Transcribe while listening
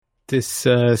This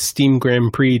Steam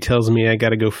Grand Prix tells me I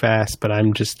gotta go fast, but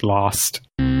I'm just lost.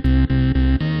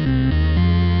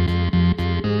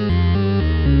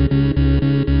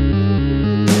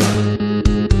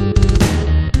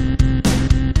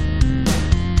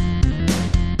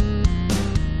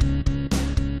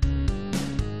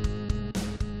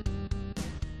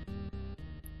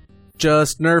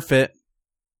 Just nerf it.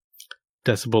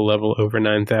 Decibel level over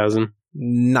 9,000.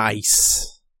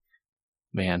 Nice.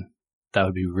 Man, that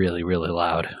would be really, really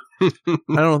loud. I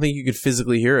don't think you could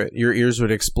physically hear it. Your ears would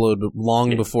explode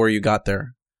long before you got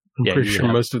there. I'm pretty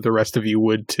sure most of the rest of you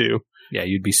would too. Yeah,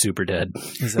 you'd be super dead.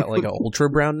 Is that like an ultra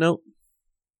brown note?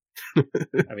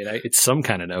 I mean, it's some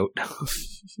kind of note.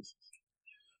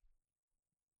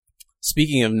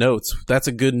 Speaking of notes, that's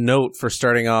a good note for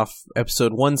starting off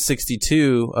episode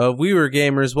 162 of We Were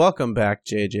Gamers. Welcome back,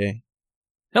 JJ.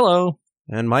 Hello.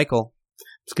 And Michael.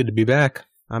 It's good to be back.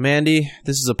 I'm Andy.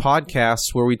 This is a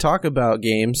podcast where we talk about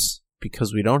games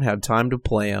because we don't have time to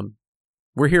play them.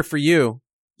 We're here for you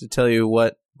to tell you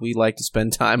what we like to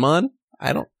spend time on.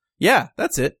 Yeah,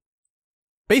 that's it.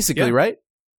 Basically, yeah. Right?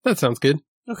 That sounds good.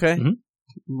 Okay. Mm-hmm.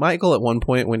 Michael, at one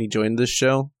point when he joined this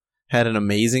show, had an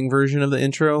amazing version of the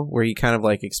intro where he kind of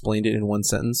like explained it in one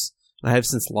sentence. I have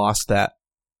since lost that.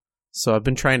 So I've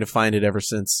been trying to find it ever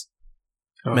since.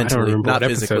 Mentally, I don't remember not what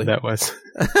physically. Episode that was.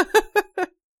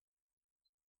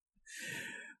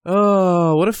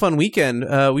 Oh, what a fun weekend.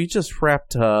 We just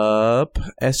wrapped up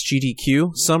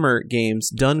SGDQ, Summer Games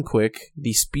Done Quick,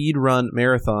 the speed run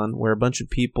marathon where a bunch of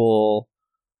people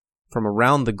from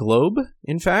around the globe,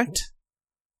 in fact,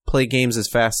 play games as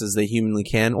fast as they humanly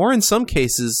can, or in some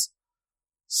cases,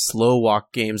 slow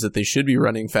walk games that they should be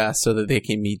running fast so that they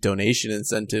can meet donation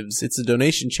incentives. It's a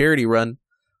donation charity run.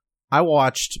 I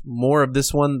watched more of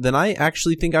this one than I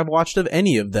actually think I've watched of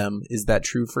any of them. Is that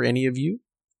true for any of you?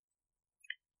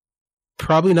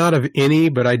 Probably not of any,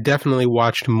 but I definitely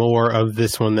watched more of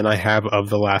this one than I have of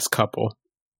the last couple.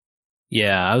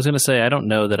 Yeah, I was going to say, I don't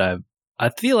know that I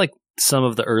feel like some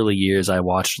of the early years I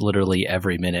watched literally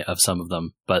every minute of some of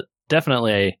them, but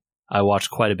definitely I watched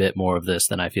quite a bit more of this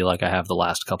than I feel like I have the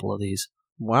last couple of these.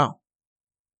 Wow.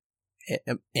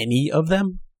 Any of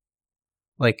them?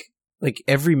 Like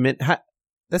every minute?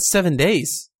 That's 7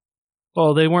 days.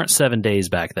 Well, they weren't 7 days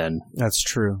back then. That's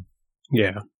true.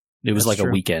 Yeah. It was That's like true.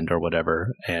 A weekend or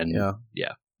whatever. And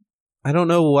yeah. I don't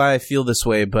know why I feel this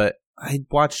way, but I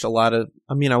watched a lot of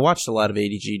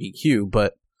ADGDQ,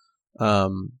 but I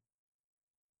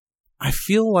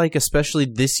feel like especially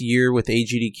this year with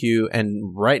AGDQ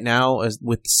and right now as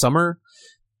with summer,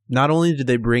 not only did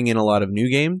they bring in a lot of new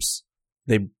games,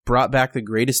 they brought back the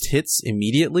greatest hits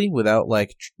immediately without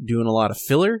like doing a lot of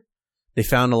filler. They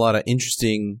found a lot of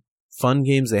interesting, fun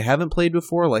games they haven't played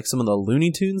before, like some of the Looney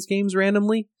Tunes games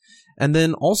randomly. And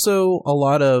then also a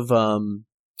lot of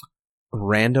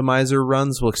randomizer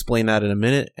runs. We'll explain that in a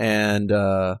minute. And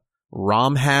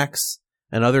ROM hacks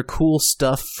and other cool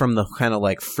stuff from the kind of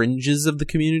like fringes of the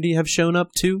community have shown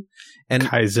up too. And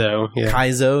Kaizo,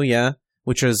 yeah.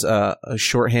 Which is a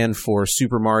shorthand for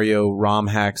Super Mario ROM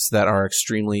hacks that are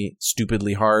extremely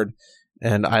stupidly hard.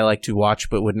 And I like to watch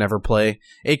but would never play.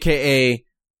 AKA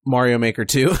Mario Maker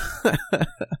 2.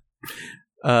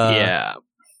 Yeah.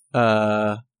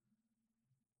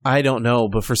 I don't know,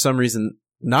 but for some reason,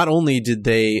 not only did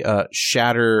they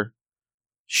shatter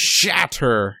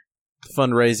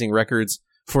fundraising records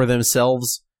for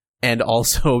themselves and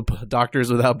also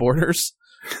Doctors Without Borders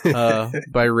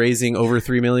by raising over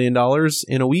 $3 million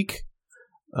in a week.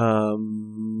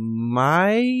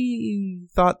 I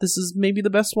thought this is maybe the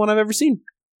best one I've ever seen.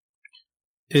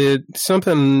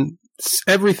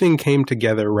 Everything came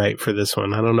together right for this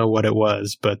one. I don't know what it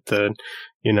was, but the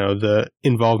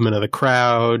involvement of the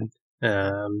crowd,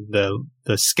 the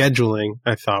scheduling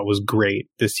I thought was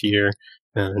great this year,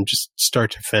 just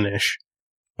start to finish.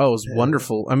 Oh, it was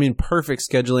wonderful. I mean, perfect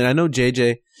scheduling. I know,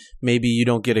 JJ, maybe you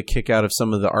don't get a kick out of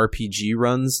some of the RPG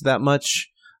runs that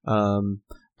much,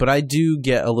 but I do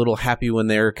get a little happy when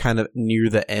they're kind of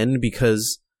near the end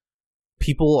because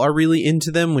people are really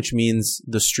into them, which means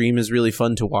the stream is really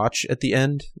fun to watch at the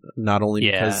end. Not only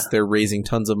because they're raising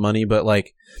tons of money, but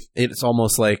like it's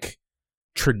almost like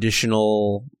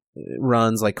traditional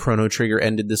runs, like Chrono Trigger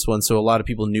ended this one, so a lot of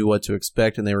people knew what to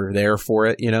expect and they were there for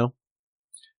it, you know?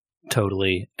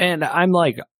 Totally. And I'm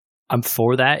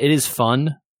for that. It is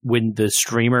fun when the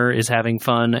streamer is having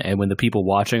fun and when the people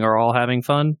watching are all having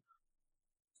fun.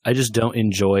 I just don't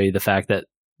enjoy the fact that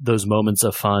those moments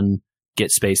of fun get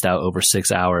spaced out over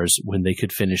 6 hours when they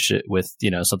could finish it with,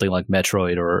 something like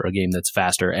Metroid or a game that's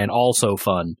faster and also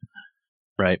fun,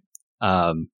 right?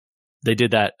 they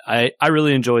did that. I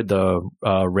really enjoyed the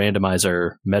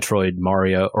randomizer Metroid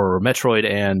Mario or Metroid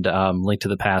and Link to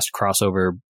the Past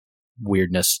crossover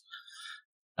weirdness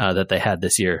that they had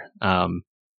this year. I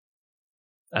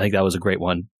think that was a great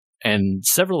one. And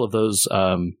several of those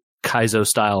Kaizo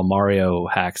style Mario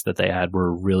hacks that they had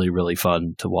were really, really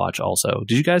fun to watch also.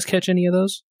 Did you guys catch any of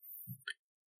those?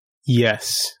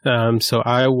 Yes. So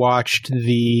I watched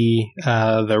the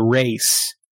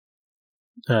race,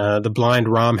 the blind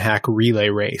ROM hack relay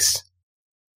race.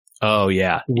 Oh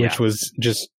yeah, which was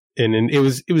just and it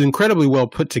was incredibly well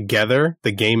put together,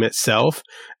 the game itself,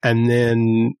 and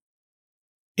then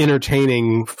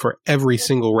entertaining for every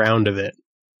single round of it.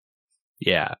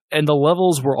 Yeah, and the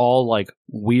levels were all like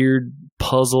weird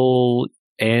puzzle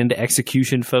and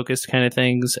execution focused kind of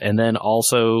things, and then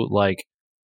also like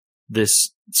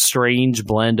this strange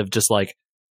blend of just like,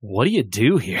 what do you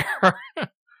do here?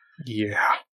 Yeah.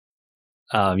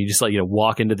 You just like,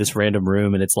 walk into this random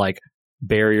room and it's like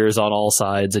barriers on all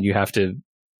sides and you have to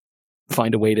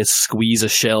find a way to squeeze a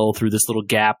shell through this little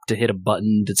gap to hit a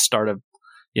button to start a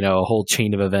whole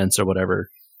chain of events or whatever.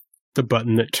 The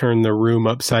button that turned the room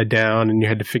upside down and you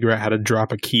had to figure out how to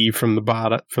drop a key from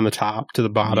the top to the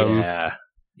bottom. Yeah.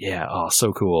 Yeah. Oh,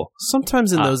 so cool.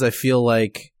 Sometimes in those I feel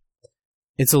like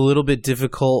it's a little bit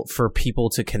difficult for people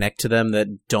to connect to them that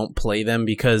don't play them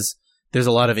because there's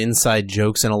a lot of inside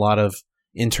jokes and a lot of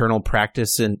internal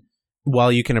practice. And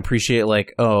while you can appreciate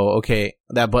like, oh, okay,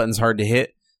 that button's hard to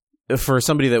hit, for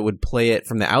somebody that would play it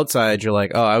from the outside, you're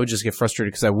like, oh, I would just get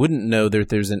frustrated because I wouldn't know that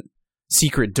there's a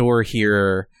secret door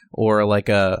here or like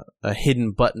a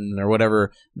hidden button or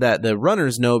whatever that the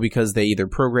runners know because they either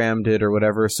programmed it or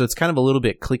whatever. So it's kind of a little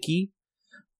bit clicky.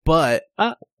 But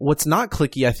what's not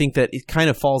clicky, I think that it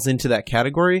kind of falls into that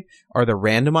category, are the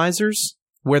randomizers,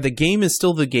 where the game is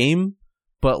still the game,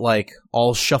 but like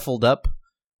all shuffled up.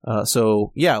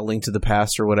 So yeah, Link to the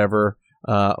Past or whatever.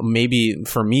 Maybe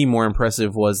for me more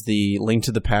impressive was the Link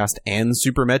to the Past and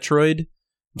Super Metroid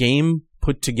game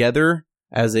put together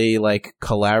as a like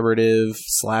collaborative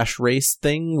 / race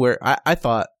thing, where I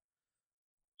thought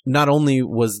not only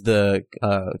was the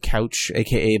couch,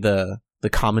 aka the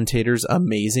commentators,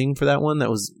 amazing for that one. That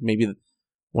was maybe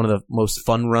one of the most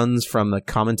fun runs from the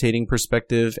commentating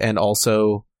perspective, and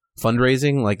also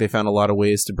fundraising. Like they found a lot of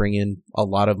ways to bring in a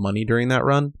lot of money during that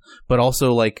run, but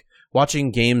also like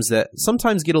watching games that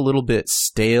sometimes get a little bit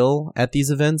stale at these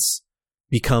events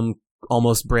become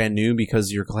almost brand new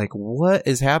because you're like, what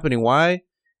is happening? Why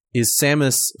is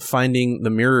Samus finding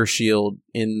the mirror shield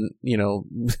in,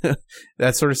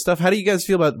 that sort of stuff? How do you guys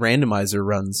feel about randomizer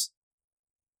runs?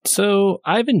 So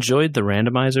I've enjoyed the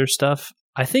randomizer stuff.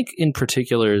 I think in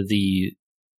particular the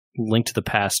Link to the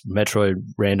Past Metroid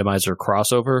randomizer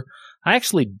crossover, I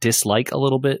actually dislike a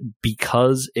little bit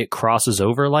because it crosses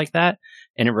over like that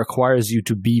and it requires you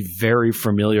to be very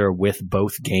familiar with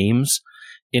both games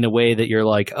in a way that you're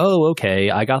like, oh,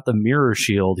 okay, I got the mirror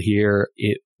shield here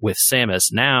with Samus.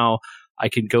 Now I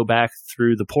can go back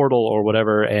through the portal or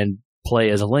whatever and play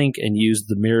as a Link and use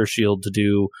the mirror shield to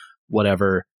do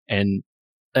whatever. And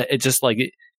it just like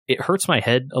it hurts my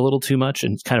head a little too much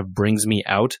and kind of brings me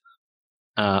out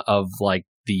of like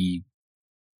the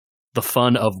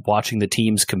fun of watching the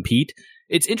teams compete.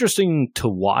 It's interesting to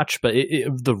watch, but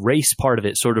the race part of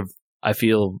it sort of, I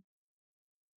feel,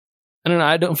 I don't know,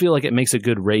 I don't feel like it makes a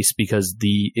good race because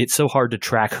it's so hard to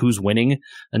track who's winning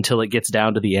until it gets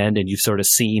down to the end and you've sort of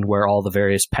seen where all the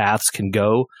various paths can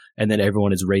go, and then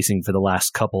everyone is racing for the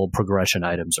last couple progression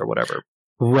items or whatever.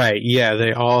 Right. Yeah,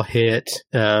 they all hit.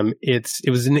 It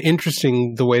was an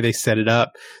interesting the way they set it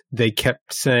up. They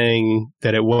kept saying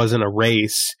that it wasn't a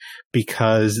race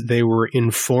because they were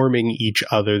informing each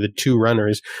other. The two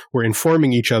runners were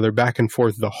informing each other back and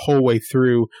forth the whole way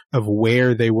through of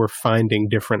where they were finding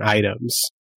different items.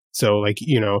 So like,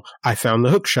 I found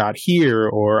the hook shot here,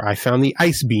 or I found the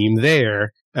ice beam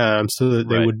there, so that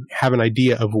they would have an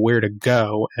idea of where to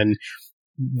go. And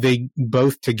they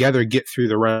both together get through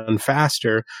the run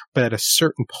faster, but at a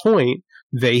certain point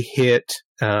they hit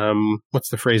what's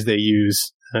the phrase they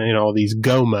use in all these,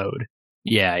 go mode.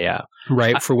 Yeah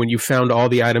Right, for when you found all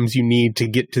the items you need to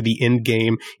get to the end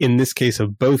game, in this case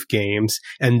of both games,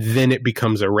 and then it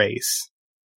becomes a race.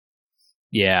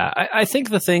 Yeah, I think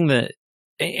the thing that,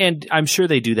 and I'm sure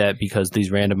they do that because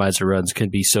these randomizer runs can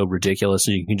be so ridiculous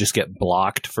and you can just get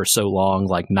blocked for so long,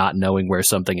 like not knowing where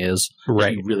something is.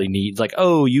 Right. You really need, like,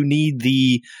 oh, you need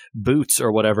the boots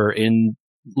or whatever in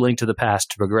Link to the Past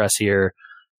to progress here.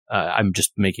 I'm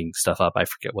just making stuff up. I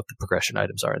forget what the progression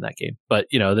items are in that game. But,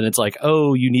 then it's like,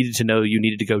 oh, you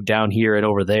needed to go down here and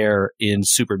over there in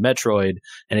Super Metroid.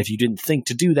 And if you didn't think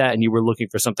to do that and you were looking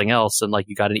for something else, and like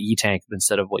you got an E-Tank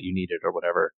instead of what you needed or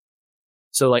whatever.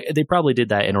 So like they probably did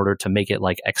that in order to make it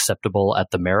like acceptable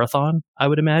at the marathon, I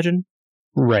would imagine.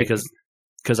 Right.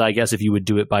 Because I guess if you would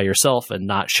do it by yourself and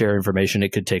not share information,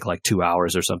 it could take like 2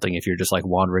 hours or something if you're just like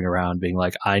wandering around being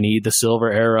like, I need the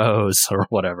silver arrows or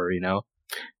whatever,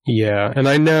 Yeah, and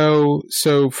I know,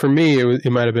 so for me,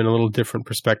 it might have been a little different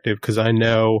perspective because I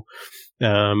know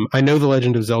The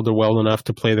Legend of Zelda well enough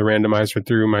to play the randomizer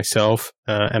through myself,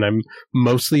 and I'm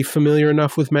mostly familiar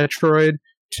enough with Metroid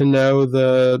to know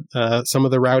some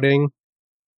of the routing.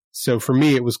 So for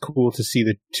me, it was cool to see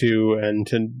the two and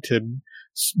to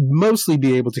mostly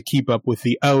be able to keep up with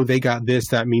they got this,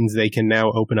 that means they can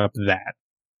now open up that.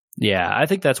 Yeah, I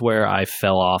think that's where I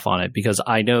fell off on it because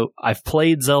I know I've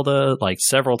played Zelda like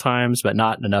several times, but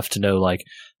not enough to know like,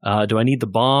 do I need the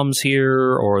bombs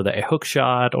here or the hook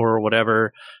shot or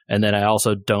whatever? And then I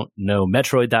also don't know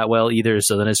Metroid that well either.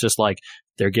 So then it's just like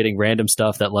they're getting random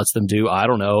stuff that lets them do, I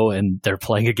don't know, and they're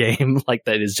playing a game like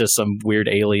that is just some weird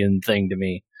alien thing to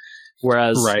me.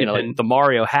 Whereas, like the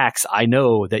Mario hacks, I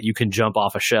know that you can jump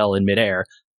off a shell in midair.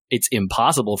 It's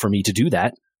impossible for me to do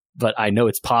that, but I know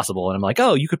it's possible. And I'm like,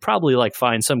 oh, you could probably like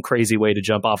find some crazy way to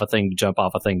jump off a thing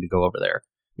to go over there.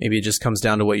 Maybe it just comes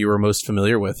down to what you were most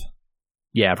familiar with.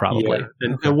 Yeah, probably.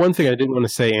 Yeah. And one thing I did want to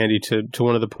say, Andy, to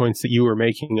one of the points that you were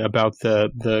making about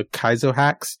the Kaizo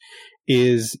hacks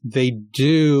is they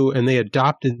do, and they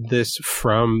adopted this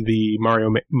from the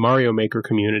Mario Maker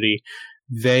community.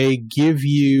 They give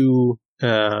you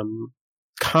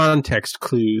context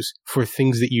clues for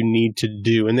things that you need to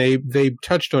do, and they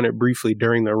touched on it briefly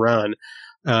during the run.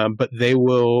 But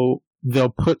they'll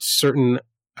put certain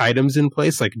items in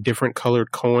place, like different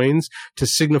colored coins, to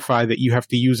signify that you have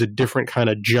to use a different kind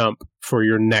of jump for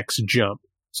your next jump.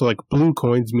 So, like blue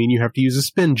coins mean you have to use a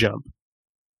spin jump.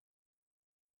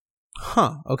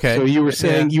 Huh. Okay. So you were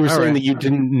saying that you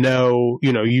didn't know,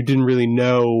 you didn't really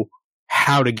know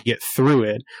how to get through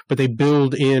it, but they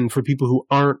build in, for people who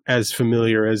aren't as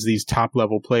familiar as these top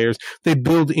level players, they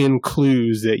build in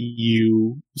clues that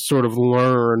you sort of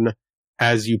learn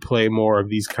as you play more of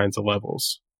these kinds of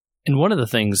levels. And one of the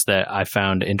things that I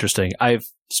found interesting, I've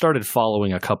started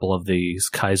following a couple of these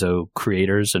Kaizo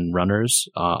creators and runners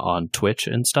on Twitch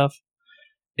and stuff,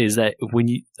 is that when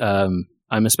you,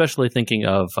 I'm especially thinking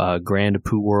of Grand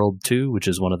Poo World 2, which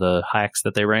is one of the hacks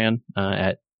that they ran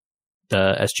at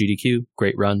the SGDQ.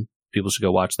 Great run. People should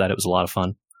go watch that. It was a lot of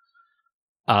fun.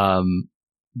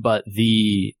 But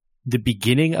the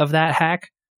beginning of that hack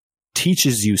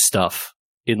teaches you stuff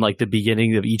in like the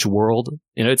beginning of each world.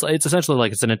 It's essentially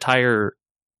like it's an entire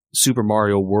Super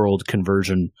Mario World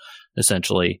conversion,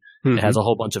 essentially. Mm-hmm. It has a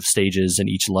whole bunch of stages in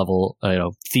each level,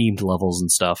 themed levels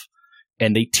and stuff.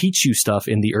 And they teach you stuff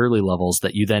in the early levels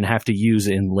that you then have to use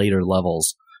in later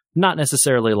levels. Not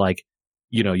necessarily like,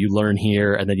 you learn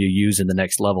here and then you use in the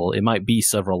next level. It might be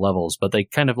several levels, but they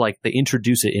kind of like, they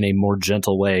introduce it in a more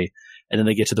gentle way. And then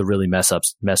they get to the really messed up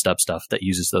stuff that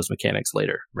uses those mechanics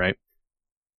later, right?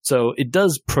 So it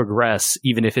does progress,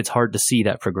 even if it's hard to see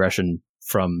that progression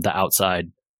from the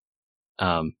outside.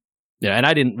 And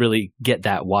I didn't really get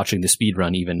that watching the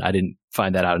speedrun even. I didn't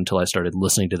find that out until I started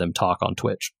listening to them talk on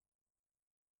Twitch.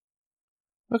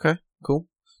 Okay, cool.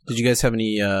 Did you guys have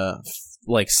any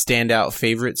standout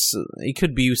favorites? It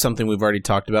could be something we've already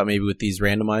talked about, maybe with these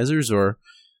randomizers, or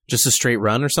just a straight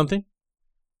run or something.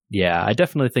 Yeah, I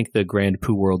definitely think the Grand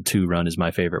Poo World 2 run is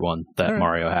my favorite one. That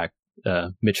Mario hack,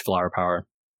 Mitch Flower Power,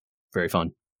 very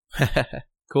fun.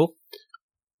 Cool.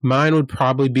 Mine would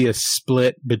probably be a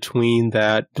split between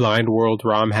that Blind World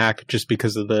ROM hack, just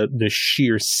because of the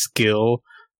sheer skill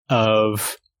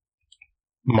of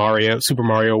Super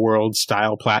Mario World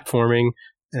style platforming,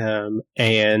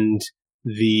 and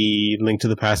the Link to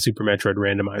the Past Super Metroid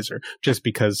randomizer, just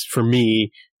because for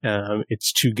me,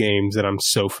 it's two games that I'm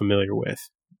so familiar with.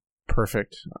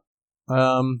 Perfect.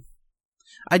 I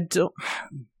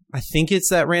think it's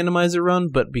that randomizer run,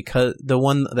 but because the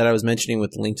one that I was mentioning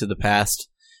with Link to the Past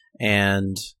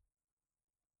and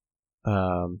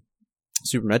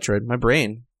Super Metroid, my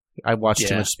brain, I watched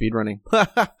too much speedrunning.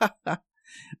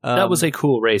 That was a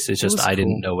cool race. It's just I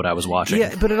didn't know what I was watching.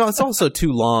 Yeah, but it's also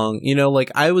too long.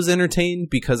 I was entertained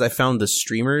because I found the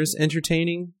streamers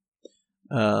entertaining.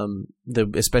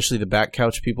 Especially the back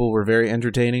couch people were very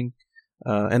entertaining.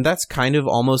 And that's kind of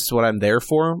almost what I'm there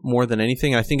for more than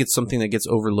anything. I think it's something that gets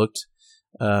overlooked.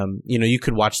 You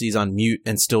could watch these on mute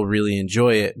and still really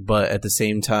enjoy it, but at the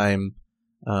same time,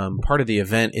 part of the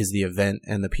event is the event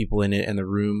and the people in it and the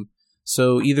room.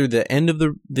 So either the end of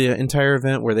the entire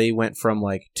event where they went from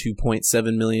like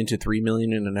 2.7 million to 3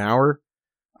 million in an hour,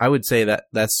 I would say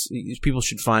that's people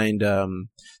should find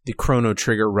the Chrono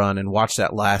Trigger run and watch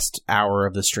that last hour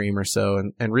of the stream or so,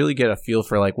 and really get a feel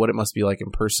for like what it must be like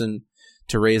in person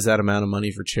to raise that amount of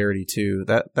money for charity too.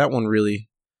 That one really,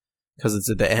 because it's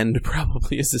at the end,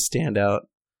 probably is a standout.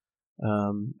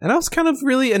 And I was kind of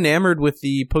really enamored with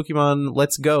the Pokemon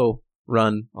Let's Go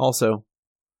run also.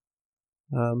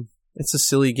 It's a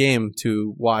silly game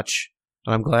to watch.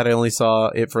 I'm glad I only saw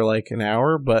it for like an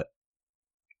hour, but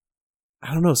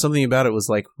I don't know, something about it was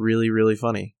like really, really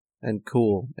funny and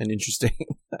cool and interesting.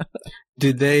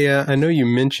 Did they, I know you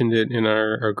mentioned it in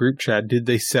our group chat, did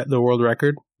they set the world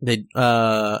record? They,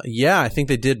 yeah, I think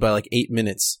they did by like 8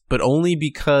 minutes, but only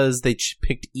because they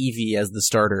picked Eevee as the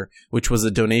starter, which was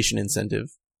a donation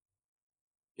incentive.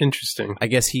 Interesting. I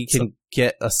guess he can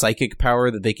get a psychic power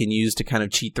that they can use to kind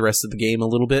of cheat the rest of the game a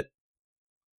little bit.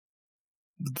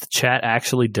 The chat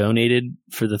actually donated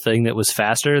for the thing that was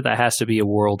faster. That has to be a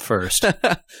world first.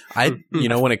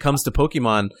 When it comes to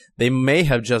Pokemon, they may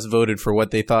have just voted for what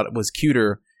they thought was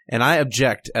cuter, and I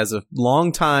object as a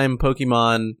long-time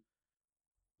Pokemon.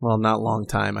 Well, not long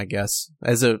time, I guess.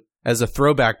 As a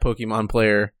throwback Pokemon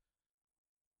player,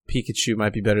 Pikachu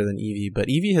might be better than Eevee, but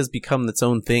Eevee has become its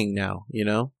own thing now. You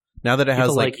know, now that it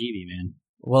has like Eevee, man.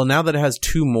 Well, now that it has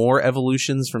 2 more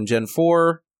evolutions from Gen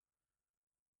 4.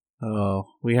 Oh,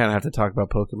 we kind of have to talk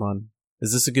about Pokemon.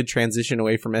 Is this a good transition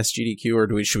away from SGDQ,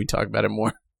 or should we talk about it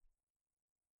more?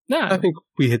 No, I think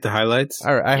we hit the highlights.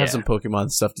 All right, I have some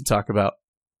Pokemon stuff to talk about.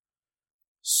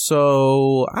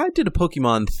 So, I did a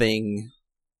Pokemon thing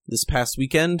this past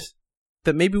weekend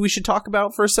that maybe we should talk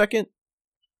about for a second.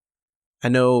 I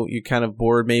know you're kind of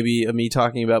bored maybe of me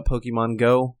talking about Pokemon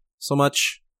Go so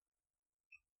much.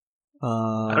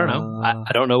 I don't know.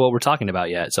 I don't know what we're talking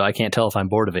about yet, so I can't tell if I'm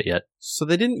bored of it yet. So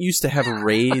they didn't used to have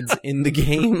raids in the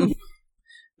game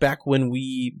back when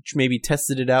we maybe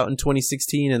tested it out in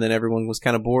 2016, and then everyone was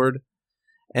kind of bored.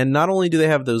 And not only do they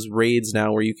have those raids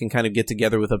now where you can kind of get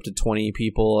together with up to 20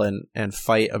 people and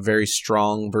fight a very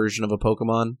strong version of a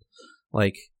Pokemon,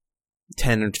 like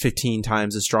 10 or 15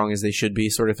 times as strong as they should be,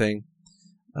 sort of thing.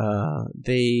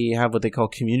 They have what they call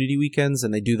community weekends,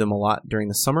 and they do them a lot during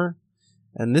the summer.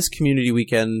 And this community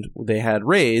weekend, they had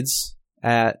raids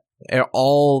at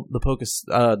all the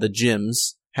the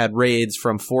gyms had raids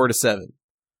from 4 to 7.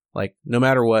 Like, no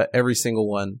matter what, every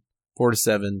single one, 4 to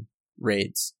 7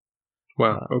 raids.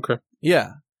 Wow, okay.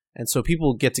 Yeah. And so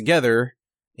people get together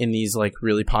in these, like,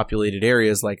 really populated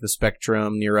areas, like the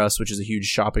Spectrum near us, which is a huge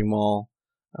shopping mall.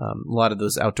 A lot of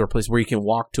those outdoor places where you can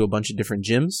walk to a bunch of different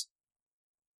gyms.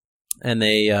 And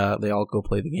they all go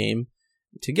play the game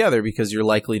together, because you're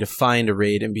likely to find a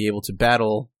raid and be able to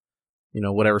battle,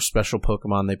 whatever special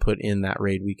Pokemon they put in that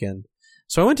raid weekend.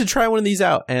 So I went to try one of these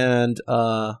out, and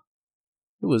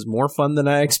it was more fun than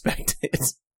I expected.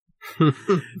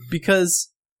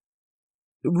 Because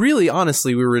really,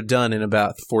 honestly, we were done in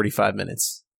about 45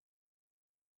 minutes.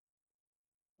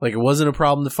 Like, it wasn't a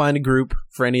problem to find a group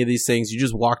for any of these things. You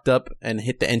just walked up and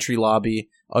hit the entry lobby.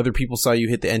 Other people saw you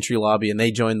hit the entry lobby, and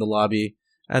they joined the lobby.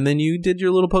 And then you did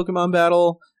your little Pokemon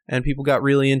battle, and people got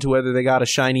really into whether they got a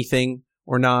shiny thing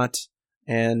or not.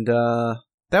 And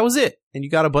that was it. And you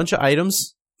got a bunch of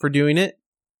items for doing it.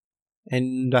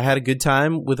 And I had a good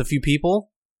time with a few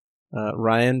people,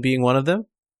 Ryan being one of them,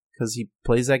 because he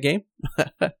plays that game.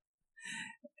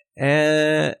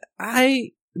 And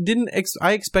I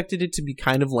expected it to be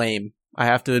kind of lame, I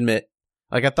have to admit.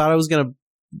 Like, I thought I was going to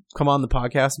come on the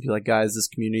podcast and be like, guys, this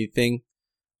community thing,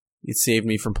 it saved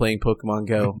me from playing Pokemon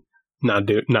Go. Not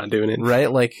doing it.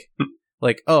 Right? Like,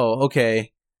 oh,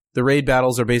 okay, the raid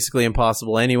battles are basically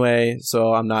impossible anyway,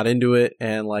 so I'm not into it,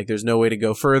 and, like, there's no way to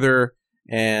go further,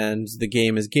 and the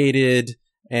game is gated,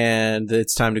 and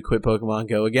it's time to quit Pokemon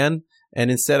Go again. And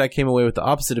instead, I came away with the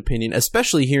opposite opinion,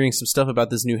 especially hearing some stuff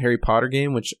about this new Harry Potter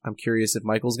game, which I'm curious if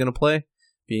Michael's going to play,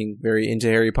 being very into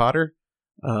Harry Potter,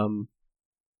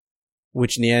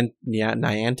 which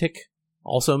Niantic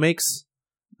also makes.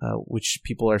 Which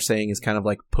people are saying is kind of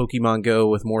like Pokemon Go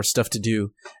with more stuff to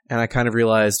do. And I kind of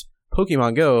realized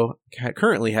Pokemon Go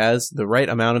currently has the right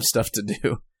amount of stuff to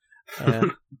do.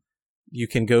 You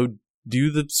can go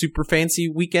do the super fancy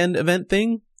weekend event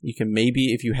thing. You can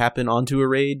maybe, if you happen onto a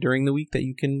raid during the week that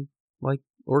you can, like,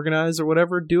 organize or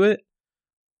whatever, do it.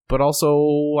 But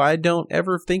also, I don't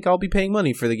ever think I'll be paying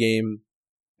money for the game.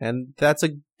 And that's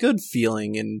a good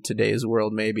feeling in today's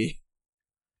world, maybe.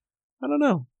 I don't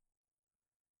know.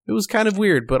 It was kind of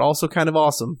weird, but also kind of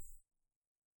awesome.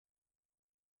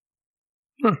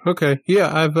 Okay.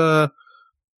 Yeah,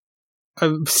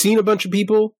 I've seen a bunch of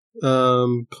people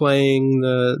playing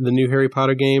the new Harry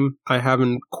Potter game. I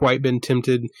haven't quite been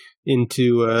tempted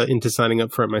into signing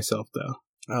up for it myself, though.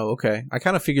 Oh, okay. I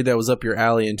kind of figured that was up your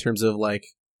alley in terms of like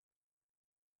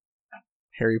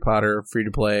Harry Potter free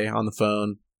to play on the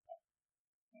phone.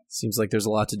 Seems like there's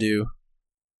a lot to do.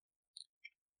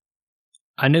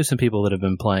 I know some people that have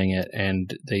been playing it,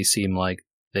 and they seem like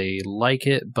they like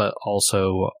it, but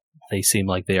also they seem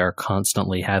like they are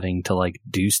constantly having to like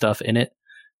do stuff in it,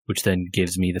 which then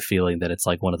gives me the feeling that it's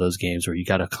like one of those games where you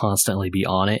got to constantly be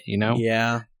on it, you know?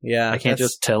 Yeah. I can't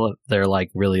just tell if they're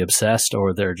like really obsessed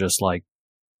or they're just like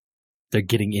they're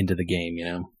getting into the game, you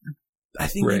know? I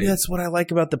think maybe that's what I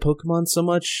like about the Pokemon so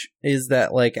much, is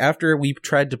that like after we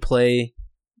tried to play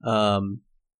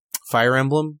Fire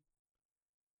Emblem,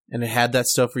 and it had that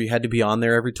stuff where you had to be on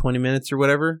there every 20 minutes or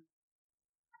whatever,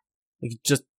 like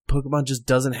just Pokemon just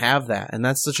doesn't have that, and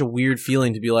that's such a weird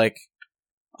feeling to be like,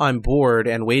 I'm bored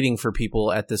and waiting for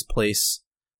people at this place,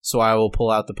 so I will pull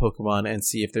out the Pokemon and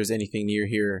see if there's anything near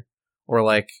here, or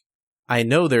like I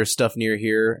know there's stuff near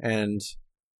here and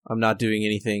I'm not doing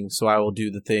anything, so I will do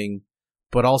the thing,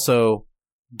 but also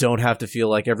don't have to feel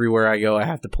like everywhere I go I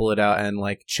have to pull it out and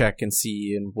like check and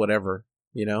see and whatever,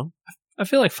 you know? I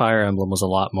feel like Fire Emblem was a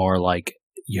lot more like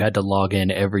you had to log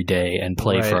in every day and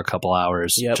play for a couple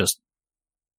hours, just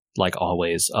like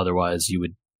always. Otherwise, you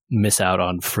would miss out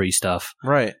on free stuff.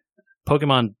 Right.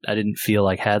 Pokemon, I didn't feel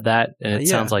like had that, and it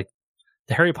sounds like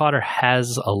the Harry Potter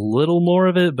has a little more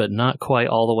of it, but not quite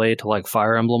all the way to like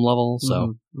Fire Emblem level.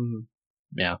 So,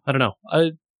 yeah, I don't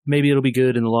know. Maybe it'll be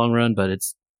good in the long run, but it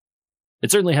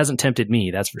certainly hasn't tempted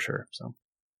me. That's for sure. So,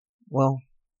 well,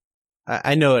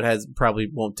 I know it probably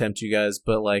won't tempt you guys,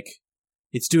 but like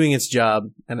it's doing its job,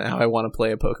 and now I want to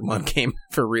play a Pokemon game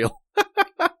for real.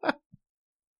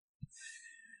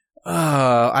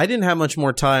 I didn't have much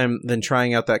more time than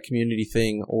trying out that community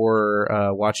thing or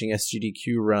watching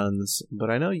SGDQ runs, but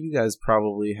I know you guys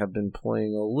probably have been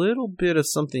playing a little bit of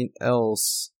something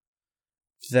else.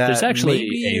 There's actually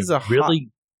a really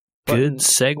good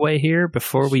segue here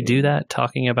before we do that,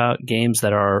 talking about games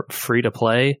that are free to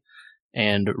play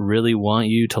and really want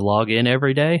you to log in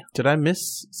every day. Did I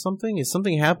miss something? Is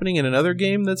something happening in another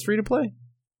game that's free to play?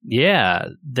 Yeah,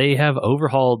 they have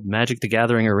overhauled Magic the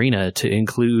Gathering Arena to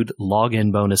include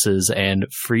login bonuses and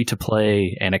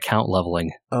free-to-play and account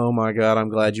leveling. Oh my god, I'm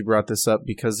glad you brought this up,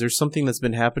 because there's something that's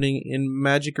been happening in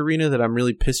Magic Arena that I'm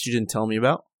really pissed you didn't tell me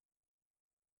about.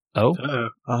 Oh?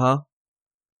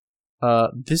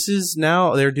 This is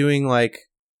now, they're doing like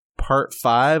part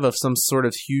 5 of some sort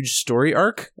of huge story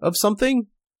arc of something.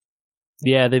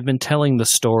 Yeah, they've been telling the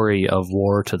story of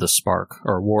War to the Spark,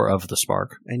 or War of the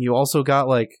Spark. And you also got,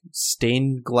 like,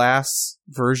 stained glass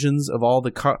versions of all the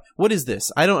cards. What is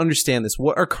this? I don't understand this.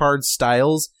 What are card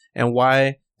styles, and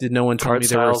why did no one tell me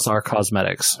there were... Card styles are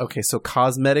cosmetics. Okay, so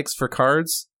cosmetics for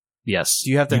cards? Yes.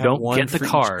 Do you have to have one for each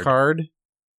card?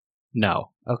 No.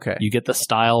 Okay. You get the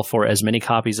style for as many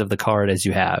copies of the card as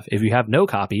you have. If you have no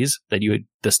copies, then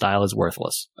the style is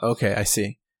worthless. Okay, I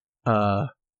see.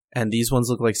 And these ones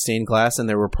look like stained glass, and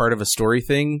they were part of a story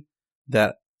thing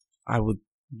that I would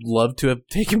love to have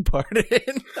taken part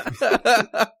in.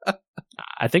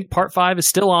 I think part 5 is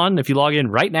still on if you log in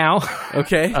right now.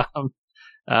 Okay.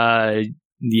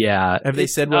 Yeah. Have they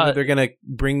said whether they're going to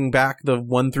bring back the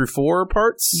 1 through 4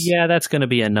 parts? Yeah, that's going to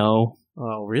be a no.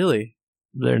 Oh, really?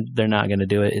 They're not going to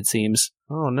do it, it seems.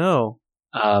 Oh, no.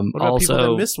 What about also,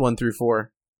 people that missed 1 through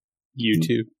 4?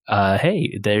 YouTube.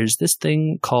 Hey, there's this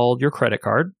thing called your credit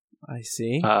card. I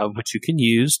see. Which you can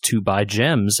use to buy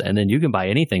gems, and then you can buy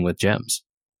anything with gems.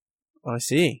 I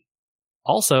see.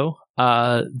 Also,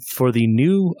 for the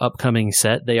new upcoming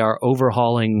set, they are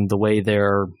overhauling the way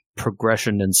their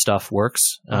progression and stuff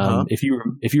works. If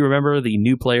you remember the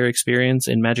new player experience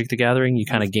in Magic the Gathering, you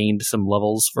kind of gained some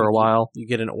levels for a while. You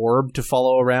get an orb to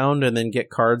follow around and then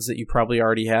get cards that you probably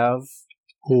already have.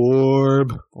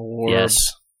 Orb. Yes.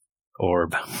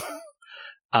 Orb.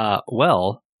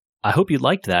 Well, I hope you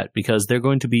liked that, because they're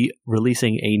going to be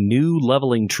releasing a new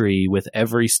leveling tree with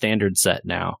every standard set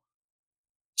now.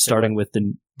 Starting with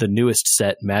the newest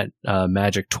set,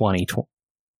 Magic 20.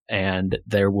 And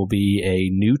there will be a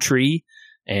new tree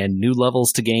and new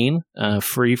levels to gain,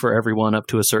 free for everyone up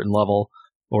to a certain level,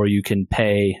 or you can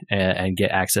pay and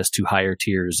get access to higher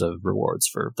tiers of rewards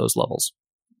for those levels.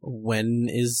 When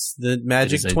is the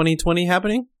Magic 2020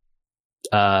 happening?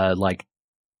 Like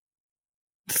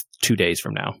 2 days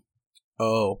from now.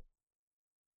 Oh.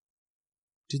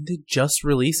 Didn't they just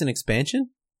release an expansion?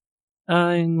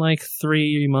 In like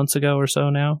 3 months ago or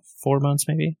so now. 4 months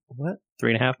maybe. What?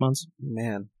 3.5 months.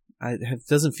 Man, it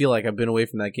doesn't feel like I've been away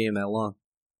from that game that long.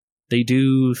 They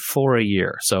do 4 a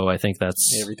year, so I think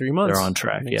that's every 3 months. They're on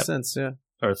track. Makes sense, yeah.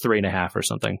 Or 3.5 or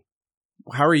something.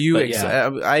 How are you? Yeah.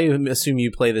 I assume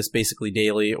you play this basically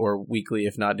daily or weekly,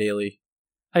 if not daily.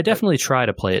 I definitely try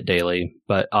to play it daily,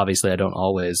 but obviously I don't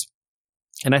always.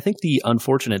 And I think the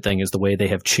unfortunate thing is the way they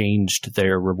have changed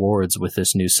their rewards with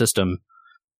this new system.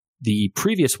 The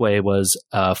previous way was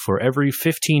for every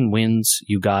 15 wins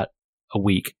you got a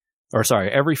week, or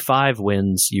sorry, every 5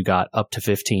 wins you got up to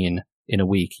 15 in a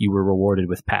week, you were rewarded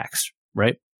with packs,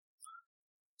 right?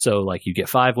 So like you get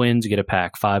 5 wins, you get a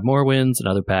pack, 5 more wins,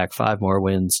 another pack, 5 more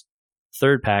wins,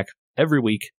 third pack every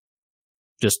week.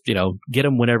 Just, get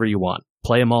them whenever you want.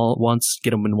 Play them all at once, get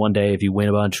them in one day. If you win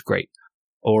a bunch, great.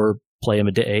 Or play them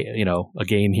a day, a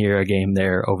game here, a game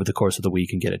there over the course of the week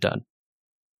and get it done.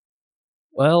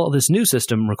 Well, this new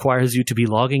system requires you to be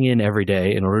logging in every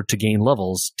day in order to gain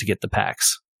levels to get the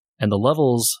packs. And the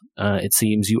levels, it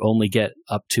seems you only get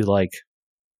up to like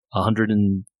 100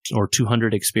 or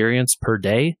 200 experience per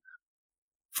day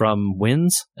from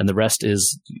wins, and the rest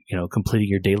is, completing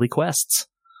your daily quests.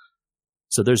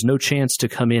 So there's no chance to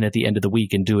come in at the end of the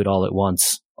week and do it all at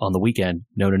once on the weekend.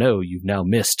 No, you've now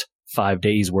missed 5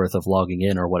 days worth of logging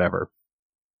in or whatever.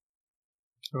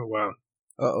 Oh, wow.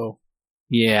 Uh-oh.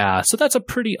 Yeah, so that's a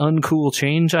pretty uncool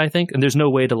change, I think. And there's no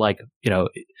way to like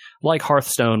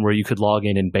Hearthstone where you could log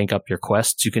in and bank up your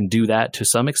quests. You can do that to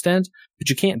some extent, but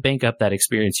you can't bank up that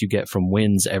experience you get from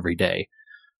wins every day.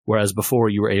 Whereas before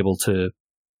you were able to,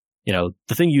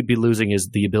 the thing you'd be losing is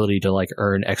the ability to like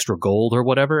earn extra gold or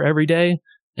whatever every day.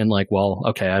 And like, well,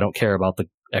 okay, I don't care about the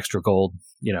extra gold,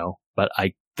 but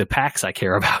the packs I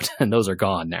care about, and those are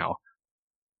gone now.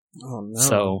 Oh no.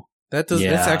 So that's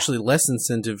actually less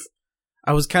incentive.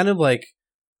 I was kind of like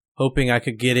hoping I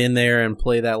could get in there and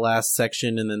play that last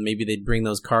section, and then maybe they'd bring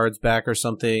those cards back or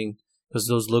something, because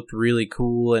those looked really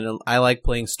cool, and I like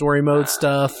playing story mode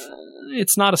stuff.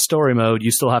 It's not a story mode. You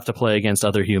still have to play against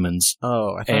other humans.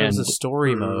 Oh, I thought it was a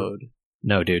story mode.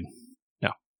 No, dude.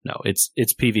 No. It's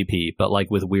PvP, but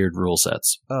like with weird rule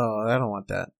sets. Oh, I don't want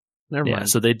that. Never mind. Yeah,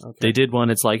 so they did one.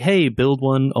 It's like, hey, build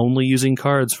one only using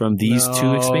cards from these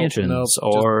 2 expansions,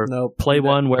 play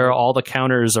one where all the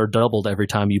counters are doubled every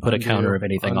time you put a counter of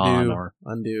anything on, or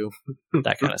undo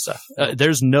that kind of stuff.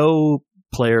 There's no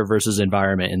player versus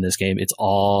environment in this game. It's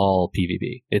all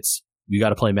PvP. You got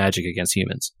to play Magic against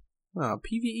humans. Oh,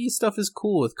 PvE stuff is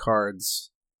cool with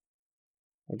cards.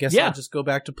 I guess I'll just go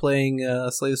back to playing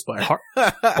Slay the Spire.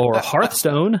 Or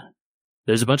Hearthstone.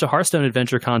 There's a bunch of Hearthstone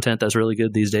adventure content that's really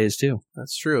good these days, too.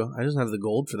 That's true. I just have the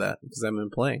gold for that because I haven't been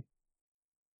playing.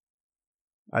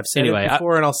 I've said it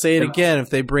before, and I'll say it again.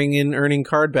 If they bring in earning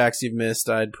card backs you've missed,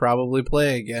 I'd probably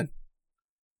play again.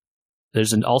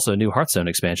 There's also a new Hearthstone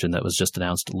expansion that was just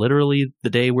announced literally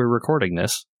the day we're recording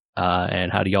this.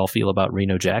 And how do y'all feel about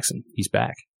Reno Jackson? He's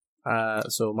back.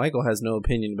 So Michael has no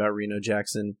opinion about Reno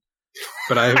Jackson.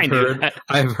 But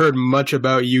I've heard much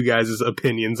about you guys'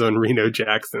 opinions on Reno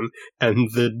Jackson and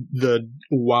the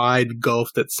wide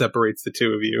gulf that separates the two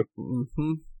of you.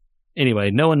 Mm-hmm.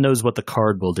 Anyway, no one knows what the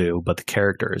card will do, but the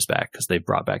character is back because they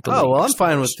brought back the. Oh well, I'm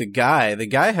fine with the guy. The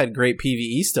guy had great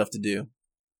PvE stuff to do.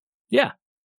 Yeah.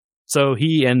 So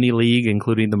he and the League,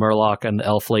 including the Murloc and the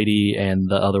Elf Lady and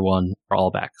the other one, are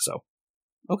all back. So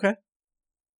okay,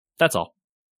 that's all.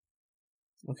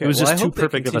 Okay, it was just too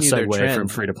perfect of a segue from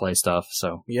free-to-play stuff.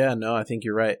 So yeah, no, I think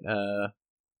you're right.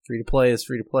 Free-to-play is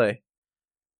free-to-play.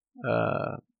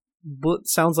 But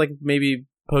sounds like maybe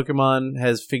Pokemon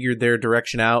has figured their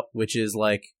direction out, which is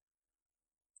like,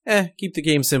 keep the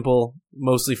game simple,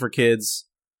 mostly for kids.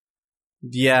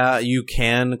 Yeah, you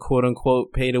can,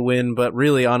 quote-unquote, pay to win, but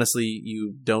really, honestly,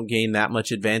 you don't gain that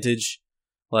much advantage.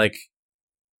 Like,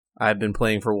 I've been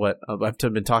playing for I've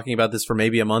been talking about this for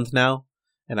maybe a month now,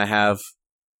 and I have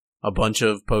a bunch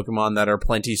of Pokemon that are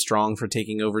plenty strong for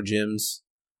taking over gyms.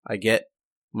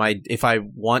 If I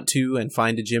want to and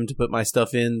find a gym to put my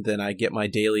stuff in, then I get my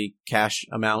daily cash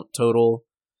amount total.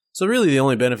 So really the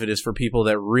only benefit is for people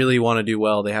that really want to do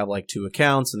well. They have like 2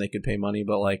 accounts and they could pay money,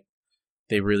 but like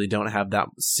they really don't have that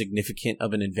significant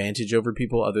of an advantage over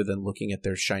people other than looking at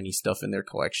their shiny stuff in their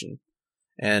collection.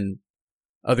 And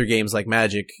other games like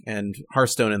Magic and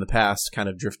Hearthstone in the past kind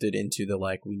of drifted into the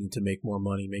like, we need to make more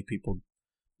money, make people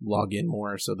log in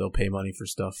more so they'll pay money for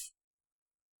stuff.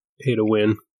 Pay to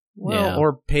win. Well, yeah.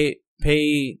 Or pay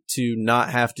to not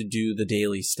have to do the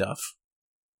daily stuff.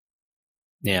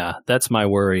 Yeah, that's my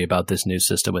worry about this new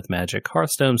system with Magic.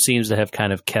 Hearthstone seems to have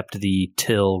kind of kept the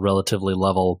till relatively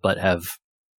level, but have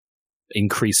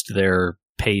increased their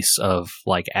pace of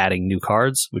like adding new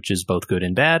cards, which is both good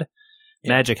and bad.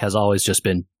 Yeah. Magic has always just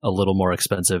been a little more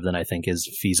expensive than I think is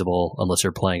feasible unless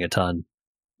you're playing a ton.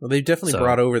 Well, they've definitely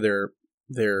brought over their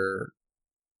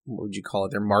what would you call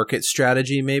it? Their market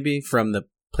strategy, maybe, from the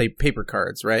paper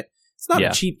cards, right? It's not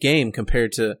a cheap game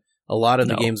compared to a lot of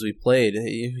the games we played.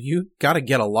 You got to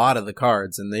get a lot of the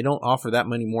cards, and they don't offer that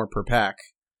many more per pack.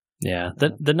 Yeah.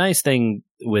 The nice thing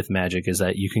with Magic is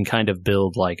that you can kind of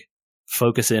build, like,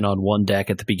 focus in on one deck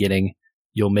at the beginning.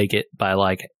 You'll make it by,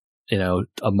 like, you know,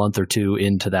 a month or two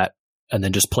into that, and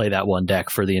then just play that one deck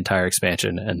for the entire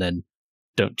expansion, and then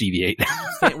don't deviate.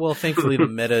 Well, thankfully, the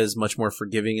meta is much more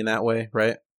forgiving in that way,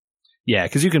 right? Yeah,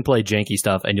 because you can play janky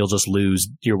stuff and you'll just lose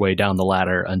your way down the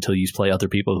ladder until you play other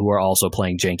people who are also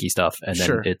playing janky stuff, and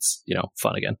then it's, you know,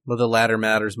 fun again. Well, the ladder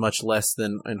matters much less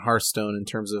than in Hearthstone in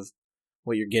terms of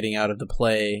what you're getting out of the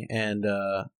play, and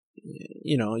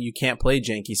you know, you can't play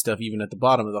janky stuff even at the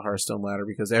bottom of the Hearthstone ladder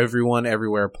because everyone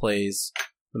everywhere plays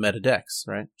the meta decks,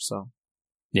 right? So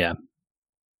yeah,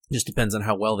 just depends on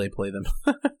how well they play them.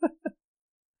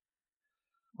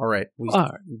 All right, we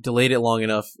delayed it long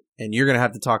enough, and you're going to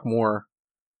have to talk more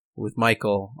with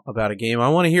Michael about a game I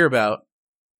want to hear about,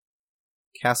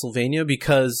 Castlevania,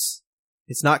 because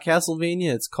it's not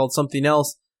Castlevania, it's called something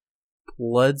else,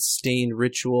 Bloodstained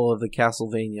Ritual of the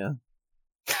Castlevania.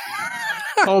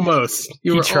 Almost.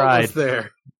 You were almost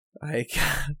there. I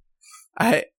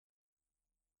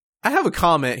have a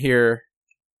comment here.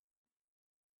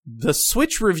 The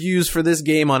Switch reviews for this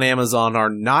game on Amazon are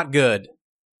not good.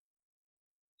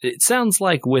 It sounds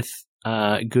like with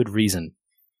good reason.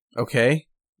 Okay.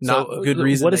 Not good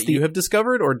reason that you have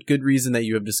discovered, or good reason that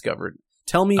you have discovered?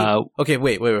 Tell me. Okay,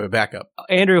 wait, back up.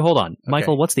 Andrew, hold on. Okay.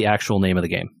 Michael, what's the actual name of the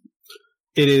game?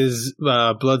 It is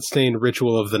Bloodstained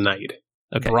Ritual of the Night.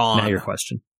 Okay, Braun. Now your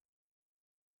question.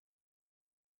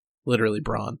 Literally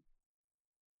Braun.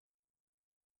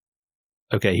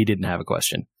 Okay, he didn't have a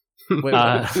question. Wait,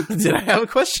 did I have a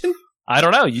question? I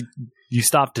don't know. You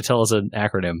stopped to tell us an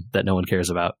acronym that no one cares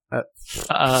about.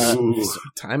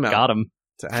 Time out. Got him.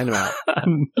 Time out.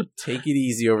 Take it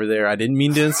easy over there. I didn't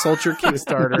mean to insult your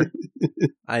Kickstarter.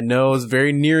 I know it's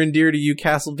very near and dear to you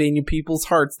Castlevania people's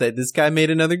hearts that this guy made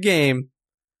another game.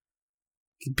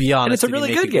 Be honest. And it's a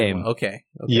really good game. Okay.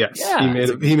 Yes. Yeah,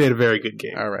 he made a very good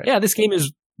game. All right. Yeah, this game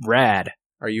is rad.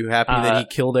 Are you happy that he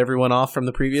killed everyone off from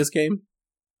the previous game?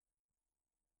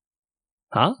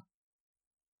 Huh?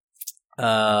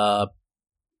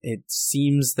 It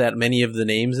seems that many of the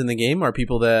names in the game are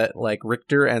people that, like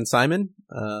Richter and Simon,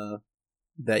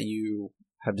 that you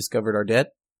have discovered are dead.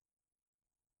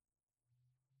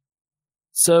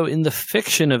 So in the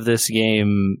fiction of this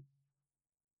game,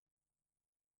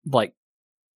 like,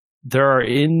 there are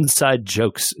inside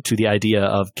jokes to the idea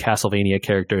of Castlevania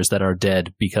characters that are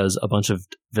dead because a bunch of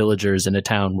villagers in a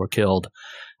town were killed,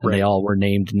 and they all were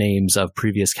named names of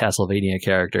previous Castlevania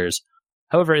characters.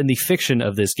 However, in the fiction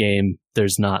of this game,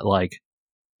 there's not like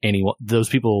anyone. Those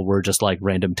people were just like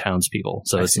random townspeople,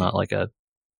 so it's not like a.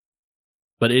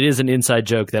 But it is an inside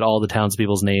joke that all the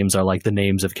townspeople's names are like the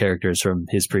names of characters from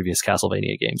his previous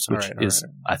Castlevania games, which is,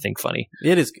 I think, funny.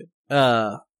 It is good.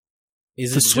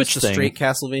 Is it Switch just a straight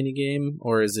Castlevania game,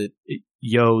 or is it?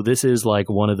 Yo, this is like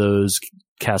one of those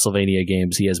Castlevania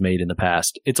games he has made in the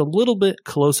past. It's a little bit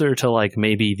closer to like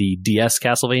maybe the DS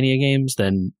Castlevania games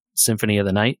than Symphony of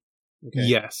the Night. Okay.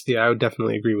 Yes, yeah, I would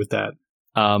definitely agree with that.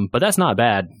 But that's not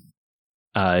bad.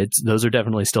 Those are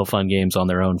definitely still fun games on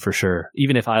their own for sure.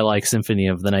 Even if I like Symphony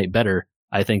of the Night better,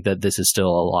 I think that this is still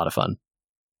a lot of fun.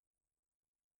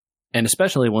 And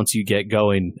especially once you get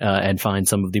going and find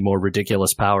some of the more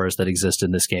ridiculous powers that exist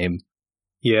in this game.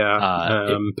 Yeah,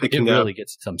 it really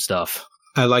gets some stuff.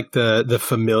 I like the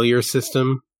familiar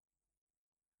system.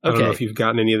 I don't know if you've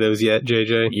gotten any of those yet,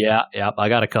 JJ. Yeah, I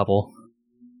got a couple.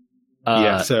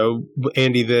 So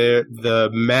Andy, the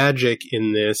magic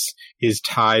in this is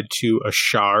tied to a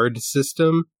shard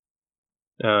system.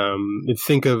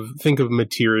 Think of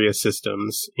materia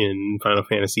systems in Final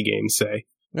Fantasy games, say.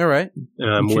 All right.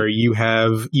 Where you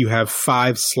have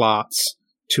 5 slots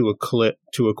to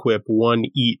equip one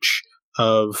each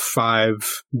of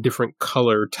 5 different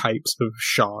color types of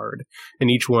shard, and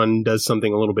each one does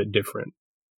something a little bit different.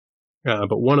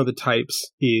 But one of the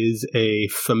types is a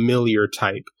familiar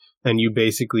type. And you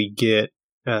basically get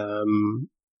a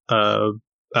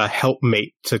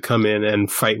helpmate to come in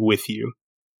and fight with you.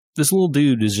 This little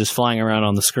dude is just flying around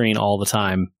on the screen all the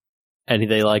time, and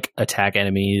they like attack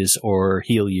enemies or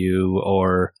heal you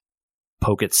or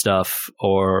poke at stuff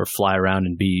or fly around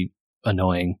and be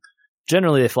annoying.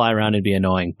 Generally, they fly around and be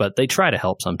annoying, but they try to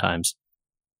help sometimes.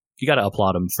 You got to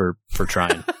applaud them for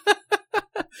trying.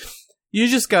 You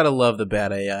just got to love the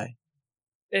bad AI.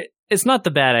 It's not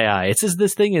the bad AI. It's just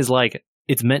this thing is like,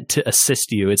 it's meant to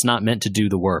assist you. It's not meant to do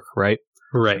the work, right?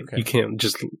 Right. Okay. You can't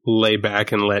just lay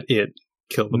back and let it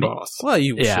kill the boss. Well,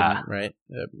 you Yeah. shouldn't, right?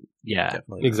 Yeah.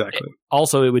 Definitely. Exactly.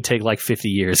 Also, it would take like 50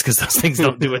 years because those things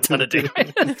don't do a ton of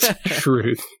damage.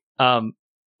 Truth.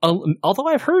 Although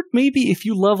I've heard maybe if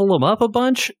you level them up a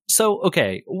bunch. So,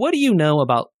 okay, what do you know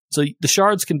about? So the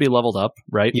shards can be leveled up,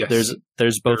 right? Yes.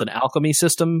 There's both an alchemy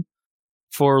system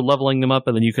for leveling them up,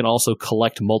 and then you can also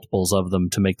collect multiples of them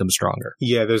to make them stronger.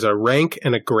 Yeah, there's a rank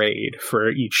and a grade for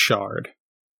each shard.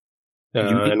 You-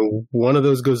 And one of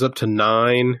those goes up to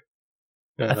 9.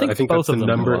 I think that's both of the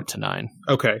them number. go up to 9.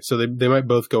 Okay, so they might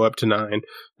both go up to 9.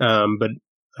 But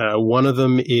one of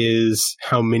them is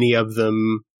how many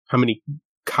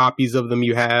copies of them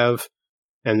you have,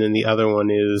 and then the other one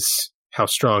is how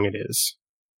strong it is.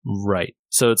 Right.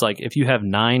 So it's like if you have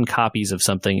 9 copies of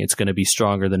something, it's going to be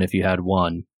stronger than if you had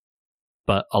 1.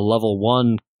 But a level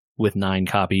 1 with 9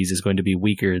 copies is going to be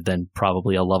weaker than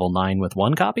probably a level 9 with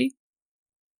 1 copy?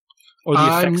 Or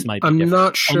the effects might be I'm different.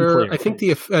 not sure.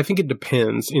 Unclear. I think it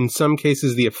depends. In some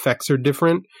cases, the effects are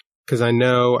different, because I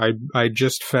know I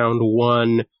just found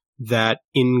one that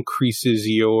increases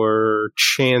your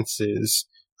chances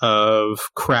of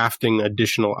crafting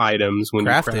additional items when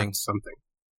you craft something.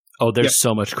 Oh, there's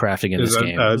so much crafting in There's this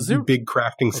game. There's a big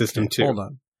crafting system too. Hold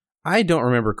on. I don't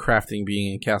remember crafting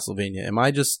being in Castlevania. Am I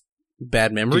just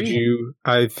bad memory?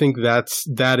 I think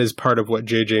that is part of what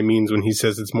JJ means when he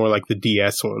says it's more like the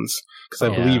DS ones, because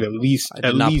I believe at least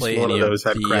one of those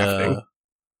had crafting.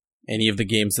 Any of the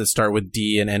games that start with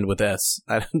D and end with S.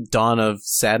 Dawn of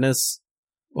Sadness.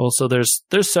 Well, so there's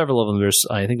several of them.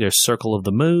 I think there's Circle of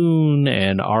the Moon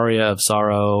and Aria of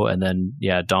Sorrow, and then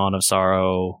Dawn of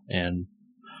Sorrow and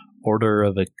Order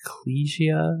of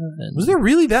Ecclesia. And was there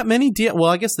really that many DS?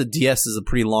 Well, I guess the DS is a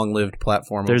pretty long-lived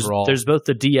platform overall. There's both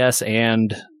the DS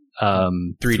and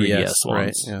 3DS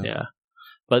ones. Right? Yeah.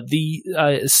 But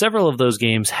the several of those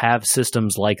games have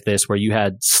systems like this where you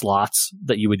had slots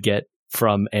that you would get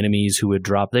from enemies who would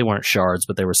drop. They weren't shards,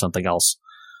 but they were something else.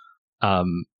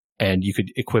 And you could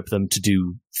equip them to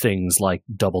do things like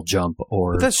double jump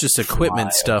or. But that's just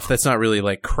equipment stuff. That's not really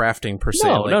like crafting per se.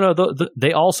 No.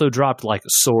 They also dropped like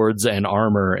swords and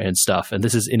armor and stuff, and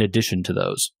this is in addition to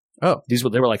those. Oh,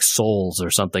 they were like souls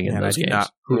or something in those games. I do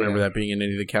not remember that being in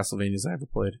any of the Castlevanias I ever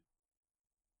played.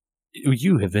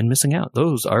 You have been missing out.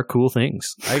 Those are cool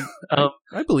things. I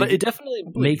believe. But it definitely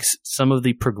makes some of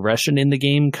the progression in the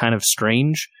game kind of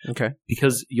strange. Okay.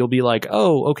 Because you'll be like,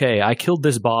 oh, okay, I killed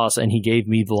this boss and he gave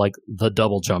me the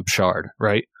double jump shard,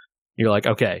 right? You're like,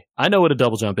 okay, I know what a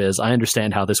double jump is. I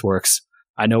understand how this works.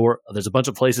 I know there's a bunch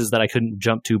of places that I couldn't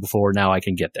jump to before. Now I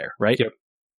can get there, right? Yep.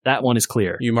 That one is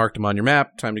clear. You marked them on your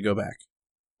map. Time to go back.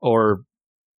 Or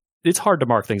it's hard to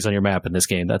mark things on your map in this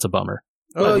game. That's a bummer.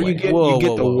 Well,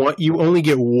 you only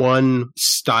get one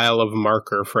style of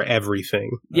marker for everything.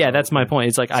 Yeah, that's my point.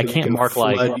 It's like, so I can't mark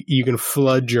you can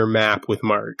flood your map with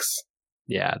marks.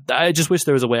 Yeah, I just wish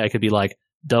there was a way I could be like,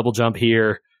 double jump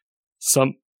here,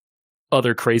 some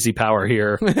other crazy power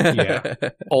here,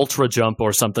 ultra jump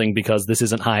or something because this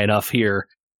isn't high enough here,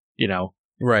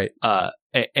 Right.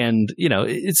 And,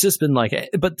 it's just been like,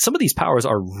 but some of these powers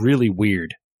are really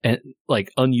weird and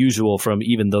like unusual from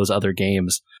even those other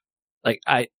games. Like,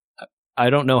 I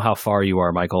don't know how far you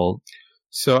are, Michael.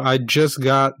 So I just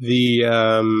got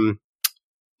the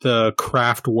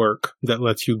craft work that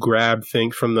lets you grab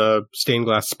things from the stained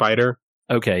glass spider.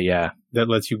 Okay, yeah. That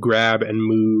lets you grab and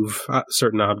move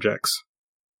certain objects.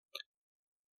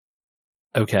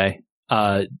 Okay.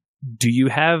 Do you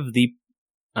have the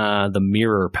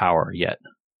mirror power yet?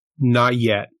 Not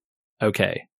yet.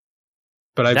 Okay.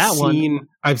 But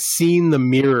I've seen the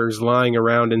mirrors lying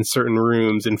around in certain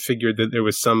rooms and figured that there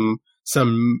was some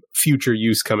future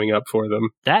use coming up for them.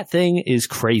 That thing is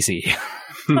crazy.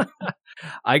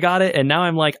 I got it, and now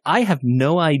I'm like, I have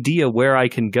no idea where I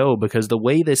can go because the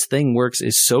way this thing works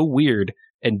is so weird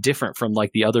and different from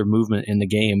like the other movement in the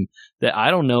game that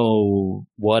I don't know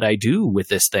what I do with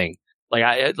this thing.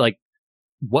 Like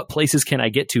what places can I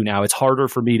get to now? It's harder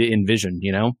for me to envision,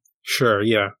 Sure,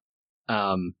 yeah.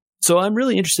 So I'm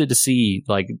really interested to see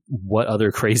like what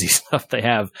other crazy stuff they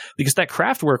have because that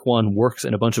craftwork one works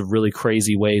in a bunch of really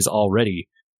crazy ways already.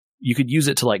 You could use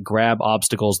it to like grab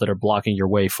obstacles that are blocking your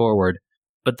way forward,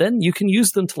 but then you can use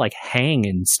them to like hang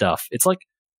and stuff. It's like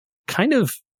kind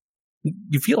of,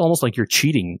 you feel almost like you're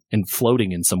cheating and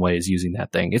floating in some ways using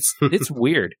that thing. It's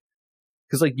weird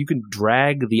because like you can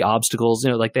drag the obstacles,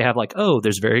 like they have like, oh,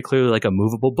 there's very clearly like a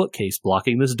movable bookcase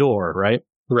blocking this door, right?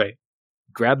 Right.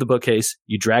 Grab the bookcase,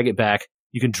 you drag it back,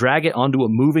 you can drag it onto a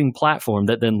moving platform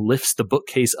that then lifts the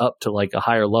bookcase up to like a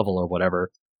higher level or whatever.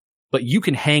 but you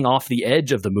can hang off the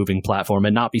edge of the moving platform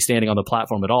and not be standing on the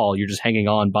platform at all. You're just hanging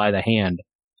on by the hand.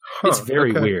 It's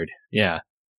very weird. Yeah.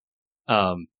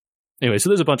 Anyway, so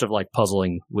there's a bunch of like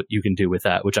puzzling what you can do with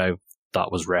that, which I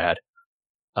thought was rad.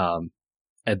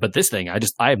 But this thing, I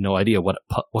have no idea what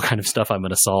kind of stuff I'm going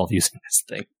to solve using this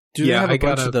thing. Do you have a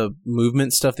bunch of the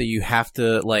movement stuff that you have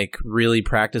to like really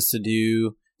practice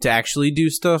to actually do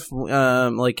stuff?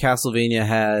 Like Castlevania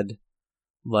had,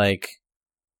 like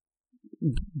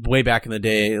way back in the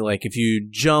day, like if you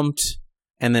jumped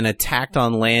and then attacked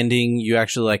on landing, you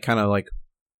actually like kind of like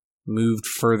moved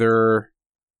further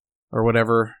or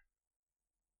whatever.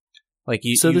 Like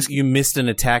you missed an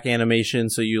attack animation,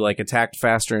 so you like attacked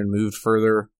faster and moved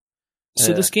further.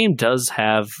 So this game does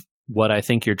have what I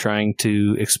think you're trying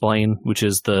to explain, which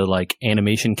is the like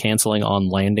animation canceling on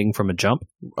landing from a jump.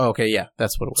 Okay, yeah,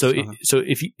 that's what it was. So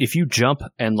if you jump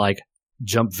and like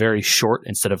jump very short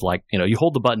instead of like, you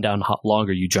hold the button down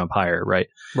longer, you jump higher, right?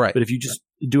 Right. But if you just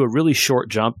do a really short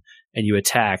jump and you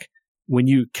attack, when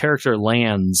your character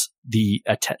lands, the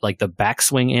like the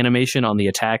backswing animation on the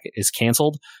attack is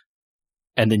canceled.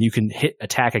 And then you can hit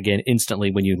attack again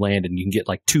instantly when you land, and you can get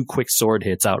like 2 quick sword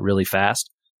hits out really fast.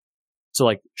 So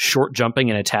like short jumping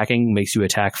and attacking makes you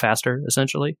attack faster,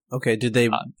 essentially. Okay, did they?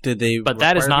 But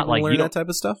that is not like learn that type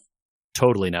of stuff.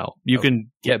 Totally no. You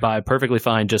can get by perfectly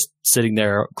fine just sitting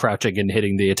there crouching and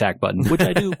hitting the attack button, which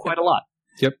I do quite a lot.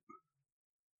 Yep.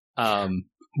 And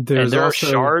there are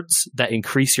shards that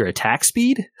increase your attack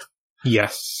speed.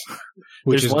 Yes,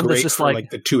 which is great for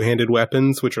like the two-handed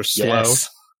weapons, which are slow.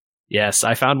 Yes,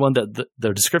 I found one that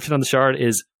the description on the shard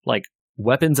is like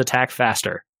weapons attack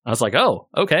faster. I was like, oh,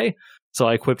 okay. So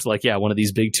I equipped like, one of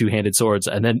these big two-handed swords,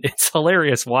 and then it's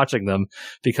hilarious watching them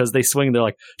because they swing. They're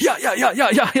like, yeah.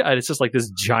 And it's just like this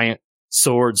giant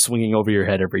sword swinging over your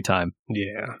head every time.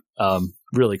 Yeah.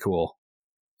 Really cool.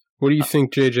 What do you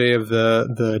think, JJ, of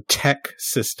the tech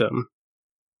system?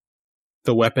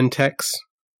 The weapon techs?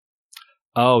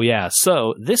 Oh, yeah.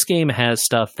 So this game has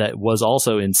stuff that was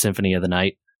also in Symphony of the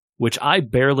Night, which I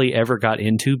barely ever got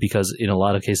into because in a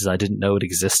lot of cases I didn't know it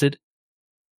existed.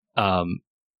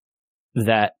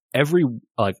 That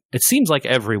it seems like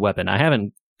every weapon, I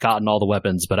haven't gotten all the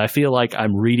weapons, but I feel like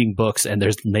I'm reading books and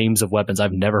there's names of weapons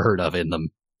I've never heard of in them.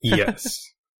 Yes.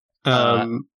 Go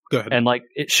ahead. And like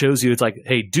it shows you, it's like,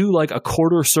 hey, do like a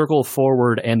quarter circle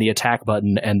forward and the attack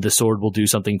button, and the sword will do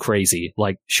something crazy,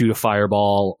 like shoot a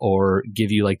fireball or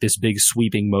give you like this big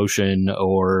sweeping motion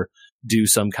or do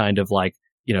some kind of like,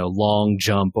 long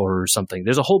jump or something.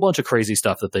 There's a whole bunch of crazy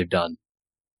stuff that they've done.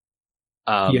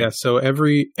 So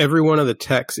every one of the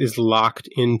techs is locked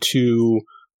into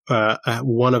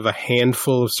one of a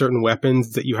handful of certain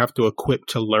weapons that you have to equip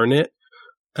to learn it.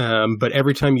 But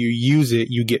every time you use it,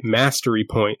 you get mastery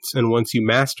points. And once you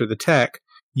master the tech,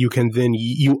 you can then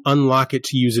you unlock it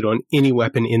to use it on any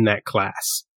weapon in that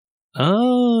class.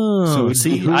 Oh, so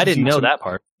see, I didn't know that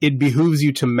part. It behooves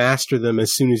you to master them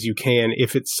as soon as you can.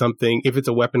 If it's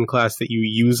a weapon class that you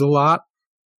use a lot,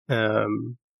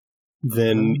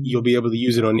 then you'll be able to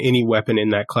use it on any weapon in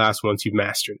that class once you've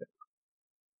mastered it.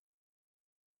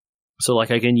 So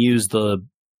like I can use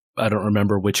I don't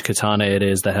remember which katana it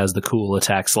is that has the cool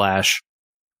attack slash,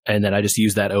 and then I just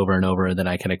use that over and over, and then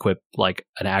I can equip like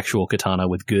an actual katana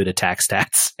with good attack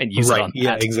stats and use it on that.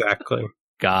 Yeah, exactly.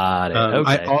 Got it.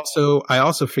 Okay. I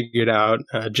also figured out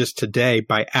just today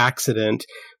by accident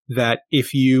that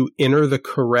if you enter the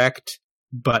correct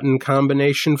button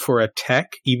combination for a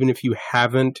tech, even if you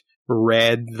haven't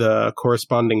read the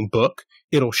corresponding book,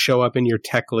 it'll show up in your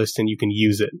tech list and you can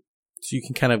use it. So you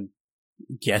can kind of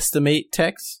guesstimate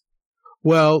techs?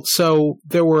 Well, so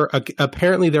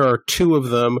apparently there are 2 of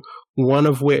them, one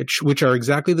of which are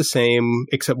exactly the same,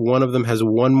 except one of them has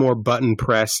one more button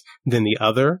press than the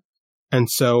other. And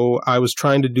so I was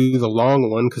trying to do the long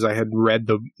one because I had read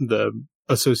the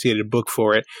associated book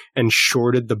for it and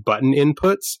shorted the button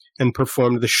inputs and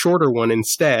performed the shorter one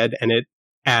instead, and it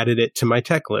added it to my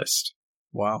tech list.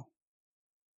 Wow.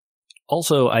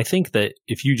 Also, I think that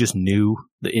if you just knew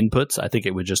the inputs, I think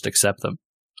it would just accept them.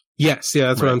 Yes, yeah,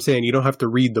 that's what I'm saying. You don't have to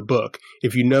read the book.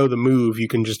 If you know the move, you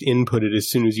can just input it as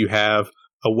soon as you have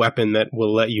a weapon that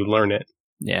will let you learn it.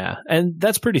 Yeah, and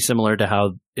that's pretty similar to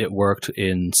how it worked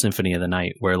in Symphony of the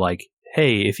Night, where like,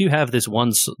 hey, if you have this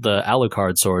the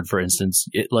Alucard sword, for instance,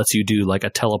 it lets you do like a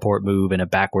teleport move and a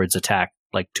backwards attack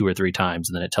like 2 or 3 times,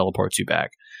 and then it teleports you back.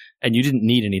 And you didn't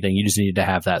need anything. You just needed to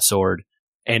have that sword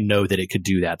and know that it could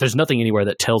do that. There's nothing anywhere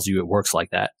that tells you it works like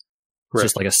that. It's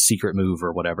just like a secret move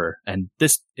or whatever. And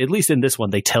this, at least in this one,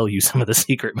 they tell you some of the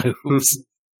secret moves.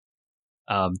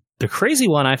 The crazy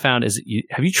one I found is,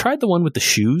 have you tried the one with the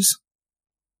shoes?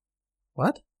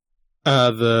 What?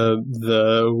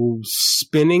 The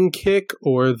spinning kick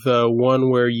or the one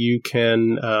where you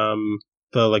can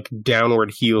the like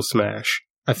downward heel smash.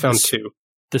 I found two.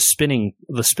 The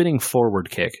spinning forward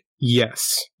kick.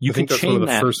 Yes, You I think can that's one of chain the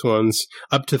that. first ones,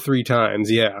 up to 3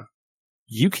 times. Yeah.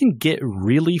 You can get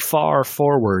really far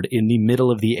forward in the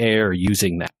middle of the air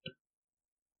using that.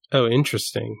 Oh,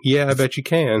 interesting. Yeah, I bet you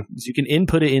can. So you can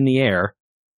input it in the air,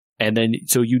 and then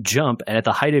so you jump, and at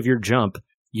the height of your jump,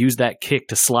 use that kick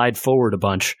to slide forward a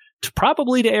bunch, to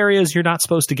probably to areas you're not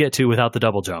supposed to get to without the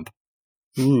double jump.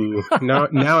 Ooh, now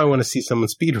I want to see someone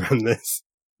speedrun this.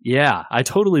 Yeah, I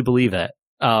totally believe that.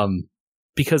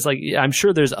 Because like I'm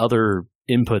sure there's other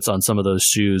inputs on some of those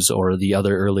shoes or the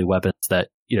other early weapons that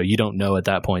you don't know at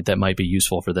that point that might be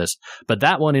useful for this. But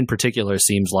that one in particular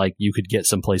seems like you could get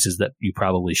some places that you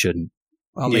probably shouldn't.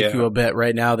 I'll make you a bet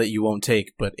right now that you won't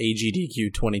take, but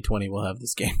AGDQ 2020 will have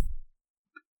this game.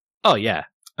 Oh yeah,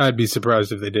 I'd be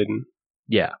surprised if they didn't.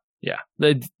 yeah.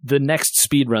 The next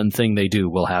speedrun thing they do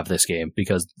will have this game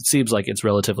because it seems like it's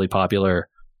relatively popular.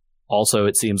 Also,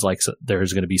 it seems like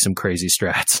there's going to be some crazy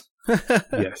strats.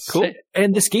 Yes. Cool.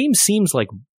 And this game seems like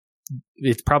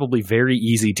it's probably very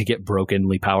easy to get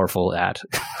brokenly powerful at.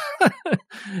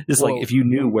 It's like if you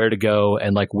knew where to go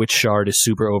and like which shard is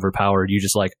super overpowered, you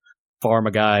just like farm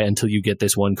a guy until you get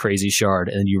this one crazy shard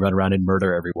and then you run around and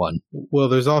murder everyone. Well,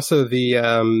 there's also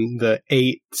the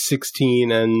 8,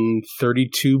 16, and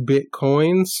 32-bit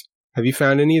coins. Have you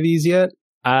found any of these yet?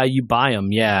 You buy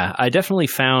them, yeah. I definitely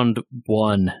found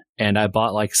one, and I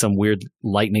bought like some weird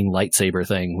lightning lightsaber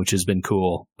thing, which has been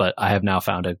cool, but I have now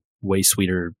found a way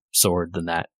sweeter sword than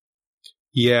that.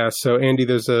 Yeah, so Andy,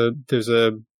 there's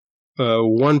a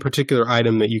one particular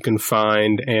item that you can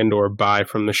find and or buy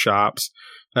from the shops.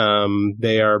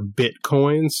 They are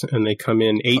Bitcoins, and they come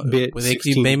in 8-bit,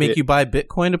 16-bit. They make you buy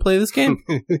Bitcoin to play this game?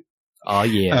 Oh,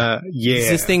 yeah. Yeah. Is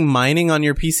this thing mining on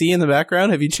your PC in the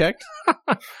background? Have you checked?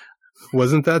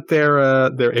 Wasn't that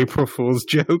their April Fool's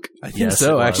joke? I think Yes,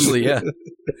 so, it was. actually, yeah.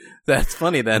 That's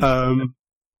funny then.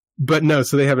 But no,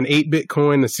 so they have an 8-bit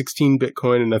coin, a 16-bit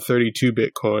coin, and a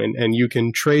 32-bit coin, and you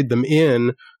can trade them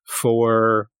in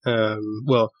for,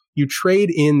 you trade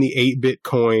in the 8-bit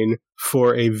coin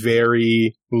for a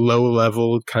very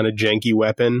low-level kind of janky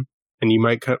weapon, and you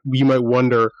might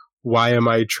wonder, why am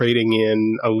I trading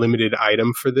in a limited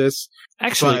item for this?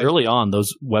 Actually, But- early on,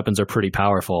 those weapons are pretty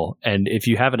powerful, and if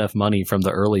you have enough money from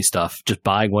the early stuff, just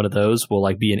buying one of those will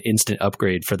like be an instant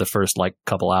upgrade for the first like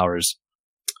couple hours.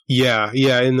 Yeah,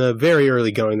 in the very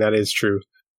early going, that is true.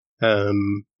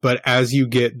 But as you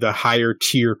get the higher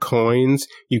tier coins,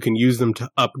 you can use them to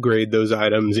upgrade those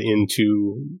items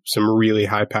into some really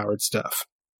high-powered stuff.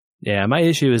 Yeah, my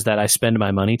issue is that I spend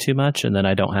my money too much, and then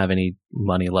I don't have any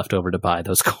money left over to buy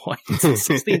those coins.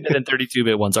 16-bit and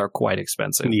 32-bit ones are quite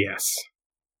expensive. Yes.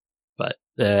 But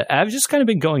I've just kind of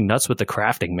been going nuts with the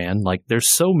crafting, man. Like, there's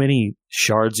so many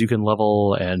shards you can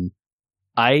level, and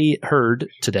I heard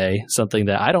today something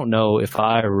that I don't know if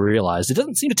I realized. It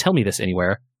doesn't seem to tell me this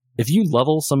anywhere. If you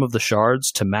level some of the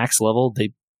shards to max level,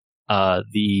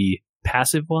 the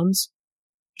passive ones,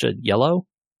 which are yellow,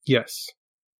 Yes.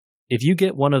 if you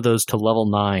get one of those to level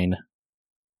 9,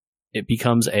 it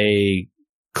becomes a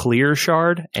clear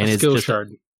shard, and A it's skill just shard.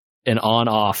 an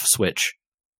on-off switch.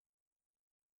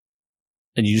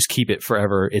 And you just keep it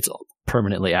forever. It's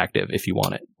permanently active if you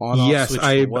want it. On-off Yes, switch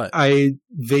for what?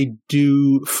 they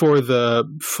do for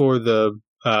the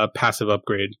passive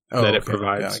upgrade that it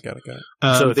provides. Got it.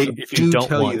 So if they you do don't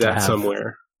tell want you to that have-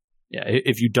 somewhere. Yeah,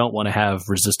 if you don't want to have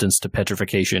resistance to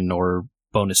petrification or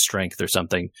bonus strength or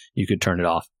something, you could turn it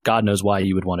off. God knows why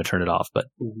you would want to turn it off, but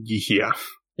Yeah.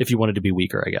 if you wanted to be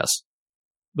weaker, I guess.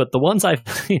 But the ones I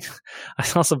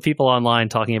saw some people online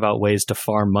talking about ways to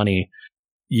farm money.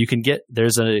 You can get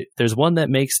there's one that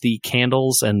makes the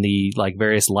candles and the like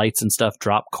various lights and stuff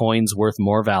drop coins worth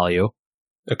more value.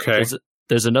 Okay.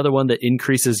 There's another one that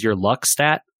increases your luck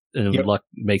stat, and Yep. luck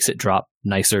makes it drop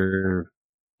nicer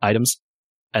items.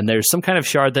 And there's some kind of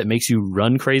shard that makes you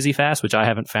run crazy fast, which I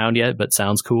haven't found yet, but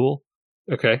sounds cool.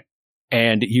 Okay.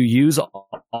 And you use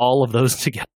all of those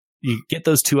together. You get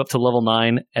those two up to level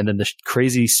 9, and then the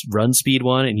crazy run speed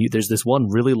one, and there's this one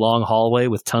really long hallway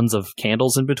with tons of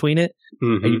candles in between it,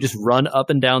 Mhm. and you just run up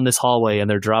and down this hallway, and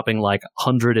they're dropping like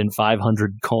 100 and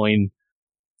 500 coin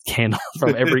candle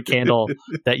from every candle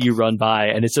that you run by,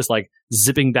 and it's just like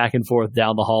zipping back and forth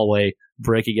down the hallway,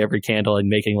 breaking every candle and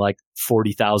making like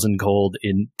 40,000 gold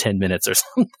in 10 minutes or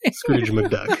something. Scrooge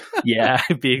McDuck. Yeah,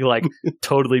 being like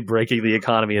totally breaking the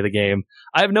economy of the game.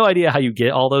 I have no idea how you get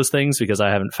all those things because I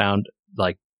haven't found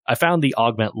I found the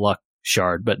augment luck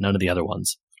shard, but none of the other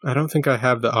ones. I don't think I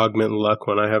have the augment luck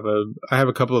one. I have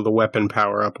a couple of the weapon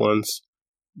power up ones.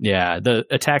 Yeah, the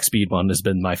attack speed one has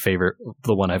been my favorite.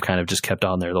 The one I've kind of just kept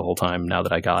on there the whole time now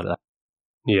that I got it.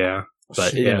 Yeah,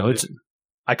 but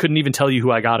I couldn't even tell you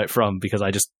who I got it from because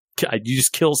you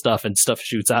just kill stuff and stuff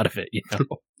shoots out of it. You know,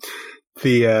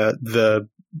 the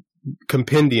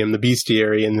compendium, the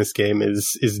bestiary in this game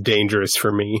is dangerous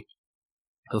for me.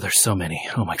 Oh, there's so many.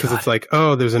 Oh my god! Because it's like,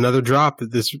 oh, there's another drop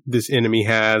that this enemy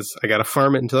has. I gotta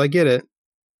farm it until I get it.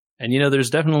 And there's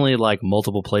definitely like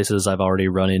multiple places I've already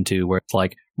run into where it's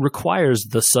like requires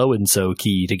the so-and-so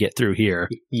key to get through here.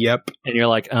 Yep. And you're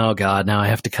like, oh god, now I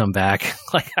have to come back.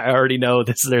 Like I already know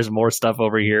there's more stuff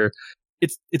over here.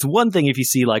 It's one thing if you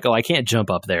see like, oh, I can't jump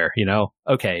up there,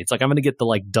 Okay, it's like I'm going to get the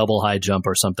like double high jump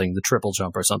or something, the triple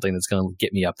jump or something that's going to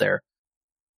get me up there.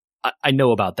 I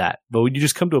know about that. But when you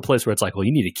just come to a place where it's like, well,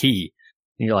 you need a key.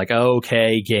 And you're like,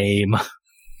 okay, game.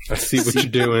 I see what you're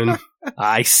doing.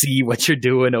 I see what you're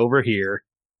doing over here.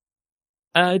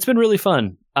 It's been really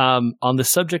fun. On the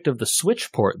subject of the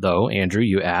Switch port, though, Andrew,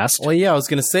 you asked. Well, yeah, I was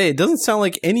going to say, it doesn't sound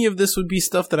like any of this would be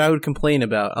stuff that I would complain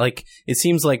about. Like, it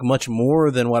seems like much more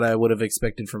than what I would have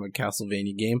expected from a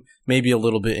Castlevania game. Maybe a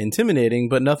little bit intimidating,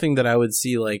 but nothing that I would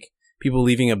see, like, people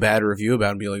leaving a bad review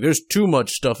about and be like, there's too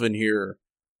much stuff in here.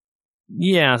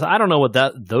 Yeah, I don't know what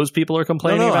those people are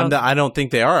complaining about. I don't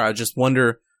think they are. I just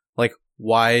wonder, like,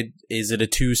 why is it a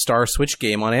 2-star Switch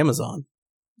game on Amazon?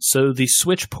 So the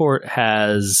Switch port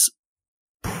has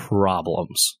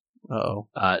problems.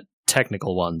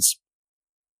 Technical ones.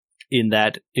 In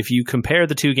that, if you compare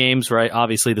the two games, right,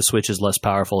 obviously the Switch is less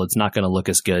powerful. It's not going to look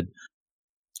as good.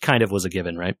 Kind of was a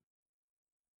given, right?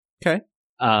 Okay.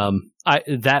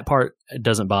 That part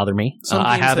doesn't bother me.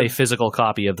 I have a physical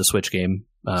copy of the Switch game,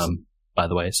 by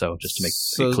the way, so just to make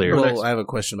it clear. Well, I have a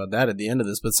question about that at the end of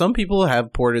this, but some people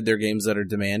have ported their games that are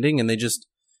demanding, and they just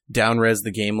down-res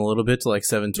the game a little bit to like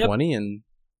 720, yep. And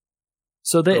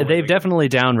so they've definitely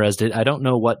down-resed it. I don't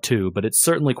know what to, but it's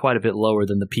certainly quite a bit lower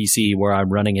than the PC, where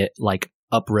I'm running it like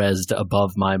up-resed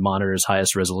above my monitor's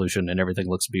highest resolution, and everything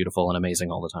looks beautiful and amazing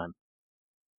all the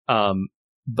time.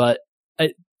 But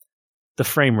the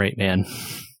frame rate, man.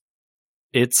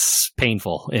 It's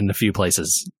painful in a few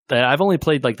places. I've only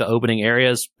played like the opening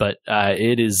areas, but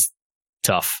it is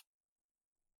tough.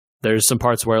 There's some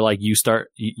parts where like you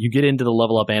get into the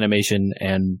level up animation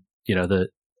and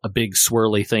a big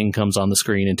swirly thing comes on the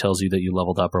screen and tells you that you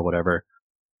leveled up or whatever.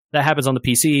 That happens on the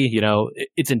PC.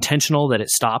 It's intentional that it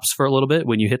stops for a little bit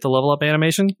when you hit the level up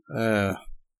animation.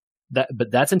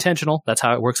 But that's intentional. That's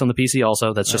how it works on the PC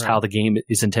also. That's just how the game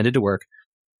is intended to work.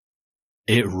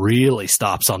 It really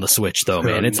stops on the Switch, though,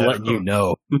 man. It's letting you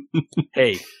know.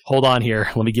 Hey, hold on here.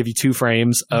 Let me give you 2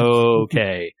 frames.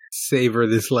 Okay. Savor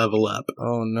this level up.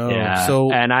 Oh, no. Yeah.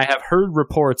 And I have heard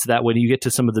reports that when you get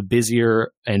to some of the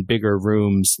busier and bigger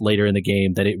rooms later in the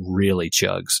game, that it really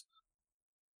chugs.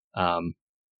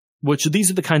 Which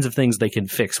these are the kinds of things they can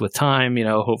fix with time,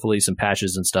 hopefully some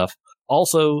patches and stuff.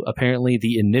 Also, apparently,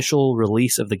 the initial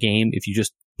release of the game, if you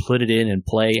just put it in and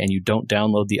play and you don't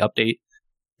download the update,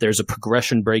 there's a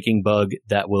progression breaking bug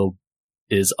that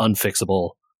is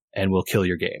unfixable and will kill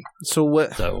your game. So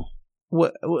what's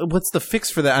the fix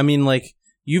for that? I mean, like,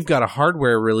 you've got a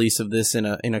hardware release of this in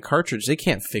a cartridge. They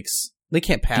can't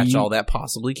patch all that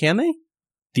possibly, can they?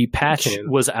 The patch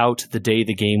was out the day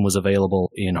the game was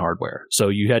available in hardware. So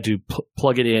you had to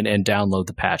plug it in and download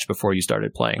the patch before you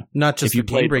started playing. Not just the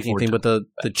game breaking thing, but the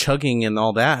chugging and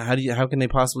all that. How can they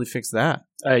possibly fix that?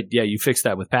 Yeah, you fix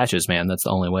that with patches, man. That's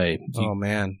the only way. Oh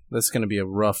man, that's going to be a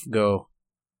rough go.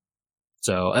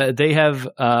 So they have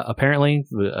apparently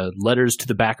letters to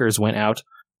the backers went out,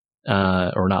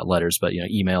 or not letters, but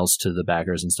emails to the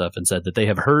backers and stuff, and said that they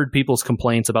have heard people's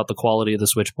complaints about the quality of the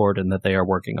Switch port and that they are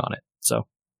working on it. So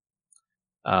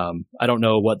I don't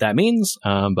know what that means,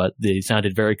 but they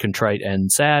sounded very contrite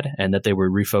and sad, and that they were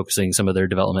refocusing some of their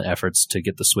development efforts to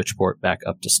get the Switch port back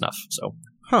up to snuff. So.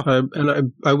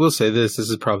 And I will say this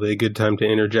is probably a good time to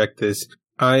interject this.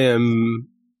 It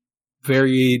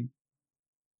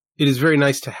is very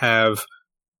nice to have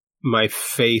my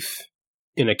faith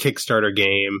in a Kickstarter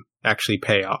game actually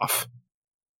pay off.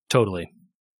 Totally.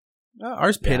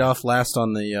 Ours paid off last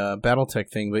on the Battletech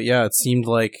thing, but yeah, it seemed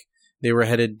like they were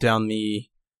headed down the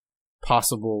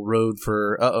possible road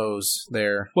for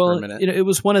there for a minute. It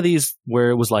was one of these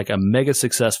where it was like a mega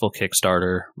successful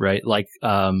Kickstarter, right? Like,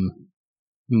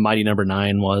 Mighty Number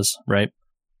 9 was, right?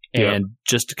 Yeah. And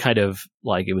just kind of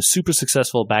like it was super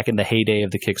successful back in the heyday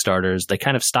of the Kickstarters. They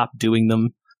kind of stopped doing them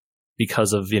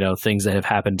because of, things that have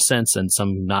happened since and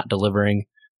some not delivering.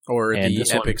 Or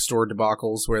the Epic Store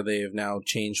debacles where they have now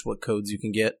changed what codes you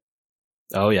can get.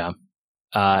 Oh, yeah.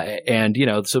 And,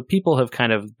 so people have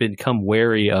kind of become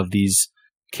wary of these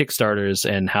Kickstarters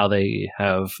and how they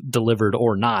have delivered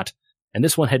or not. And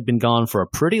this one had been gone for a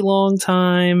pretty long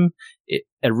time. It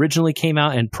originally came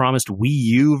out and promised Wii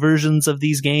U versions of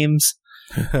these games,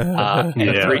 and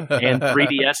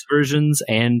 3DS versions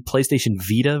and PlayStation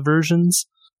Vita versions.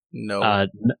 No,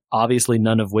 obviously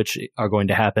none of which are going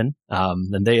to happen.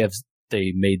 And they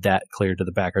made that clear to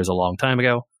the backers a long time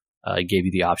ago. It gave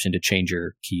you the option to change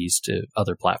your keys to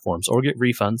other platforms or get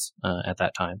refunds at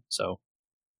that time. So,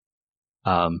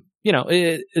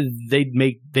 they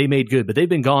made good, but they've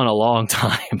been gone a long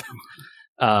time.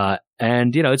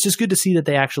 And it's just good to see that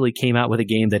they actually came out with a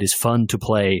game that is fun to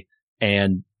play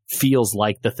and feels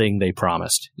like the thing they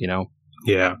promised,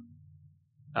 Yeah.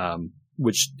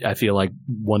 Which I feel like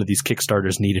one of these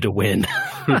Kickstarters needed a win.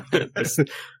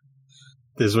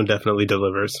 This one definitely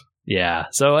delivers. Yeah.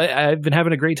 So I've been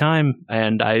having a great time,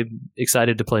 and I'm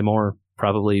excited to play more,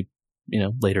 probably,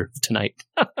 later tonight.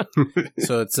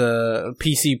 So it's a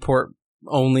PC port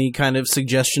only kind of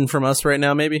suggestion from us right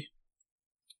now, maybe?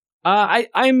 I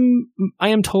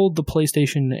am told the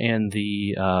PlayStation and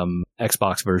the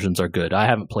Xbox versions are good. I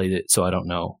haven't played it, so I don't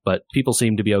know. But people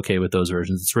seem to be okay with those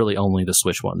versions. It's really only the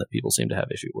Switch one that people seem to have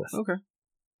issue with. Okay.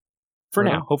 For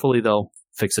now. Hopefully they'll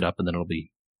fix it up and then it'll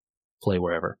be play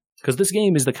wherever. Because this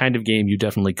game is the kind of game you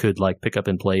definitely could pick up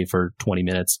and play for 20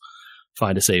 minutes,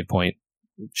 find a save point,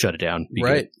 shut it down.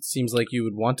 Right. Good. Seems like you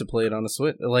would want to play it on a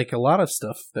Switch. Like a lot of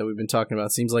stuff that we've been talking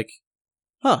about seems like,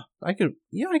 I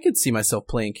could see myself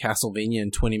playing Castlevania in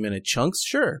 20-minute chunks.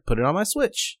 Sure, put it on my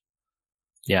Switch.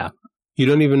 Yeah. You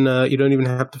don't even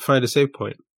have to find a save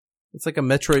point. It's like a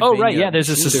Metroidvania. Oh, right, yeah, there's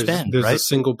a suspend, there's right?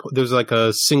 There's like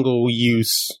a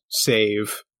single-use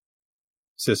save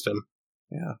system.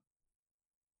 Yeah.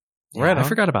 Right. I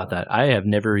forgot about that. I have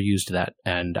never used that,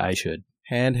 and I should.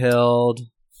 Handheld.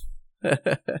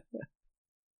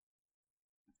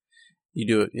 You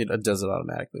do it. It does it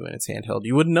automatically when it's handheld.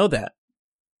 You wouldn't know that.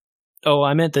 Oh,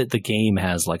 I meant that the game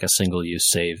has a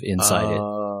single-use save inside it.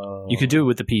 You could do it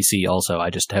with the PC also. I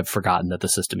just have forgotten that the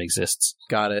system exists.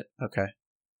 Got it. Okay.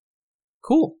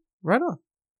 Cool. Right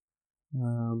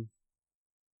on.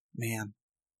 Man.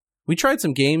 We tried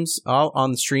some games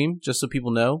on the stream, just so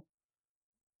people know.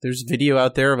 There's video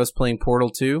out there of us playing Portal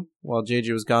 2 while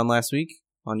JJ was gone last week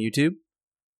on YouTube.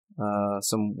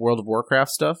 Some World of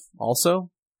Warcraft stuff also.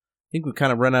 I think we've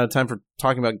kind of run out of time for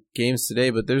talking about games today,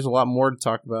 but there's a lot more to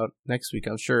talk about next week,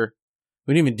 I'm sure.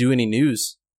 We didn't even do any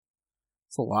news.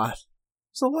 It's a lot.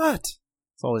 It's a lot.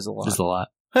 It's always a lot. Just a lot.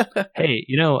 Hey,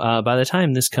 by the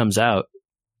time this comes out,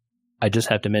 I just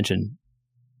have to mention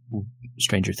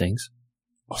Stranger Things.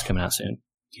 It's coming out soon.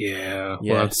 Yeah,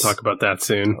 we'll have to talk about that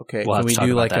soon. Okay, can we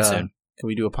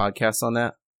do a podcast on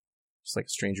that? Just like a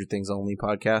Stranger Things only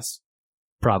podcast?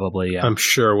 Probably, yeah. I'm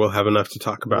sure we'll have enough to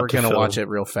talk about. We're going to watch it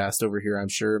real fast over here, I'm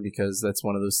sure, because that's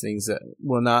one of those things that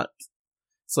will not...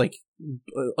 It's like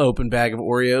an open bag of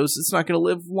Oreos. It's not going to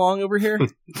live long over here.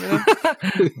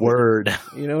 Word.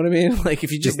 You know what I mean? Like,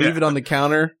 if you just leave it on the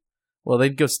counter, well,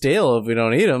 they'd go stale if we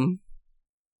don't eat them.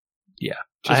 Yeah.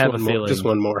 I have a feeling. Just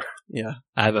one more. Yeah.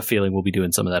 I have a feeling we'll be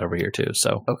doing some of that over here, too.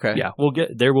 So, okay. Yeah,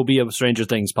 there will be a Stranger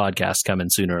Things podcast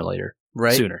coming sooner or later.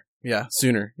 Right? Sooner. Yeah,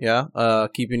 sooner. Yeah.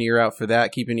 Keep an ear out for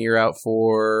that. Keep an ear out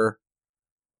for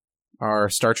our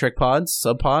Star Trek pods,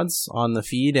 sub-pods on the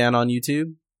feed and on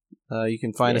YouTube. You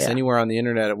can find us anywhere on the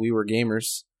internet at We Were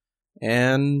Gamers.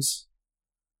 And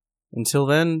until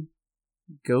then,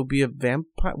 go be a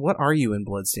vampire. What are you in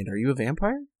Bloodstained? Are you a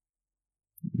vampire?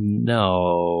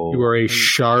 No. You are a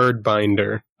shard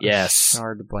binder. Yes.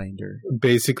 Shard binder.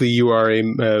 Basically, you are a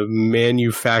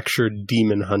manufactured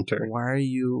demon hunter. Why are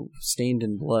you stained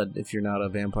in blood if you're not a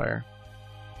vampire?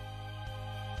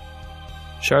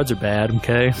 Shards are bad,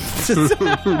 okay?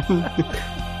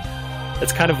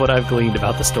 That's kind of what I've gleaned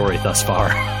about the story thus far.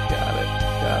 Yeah.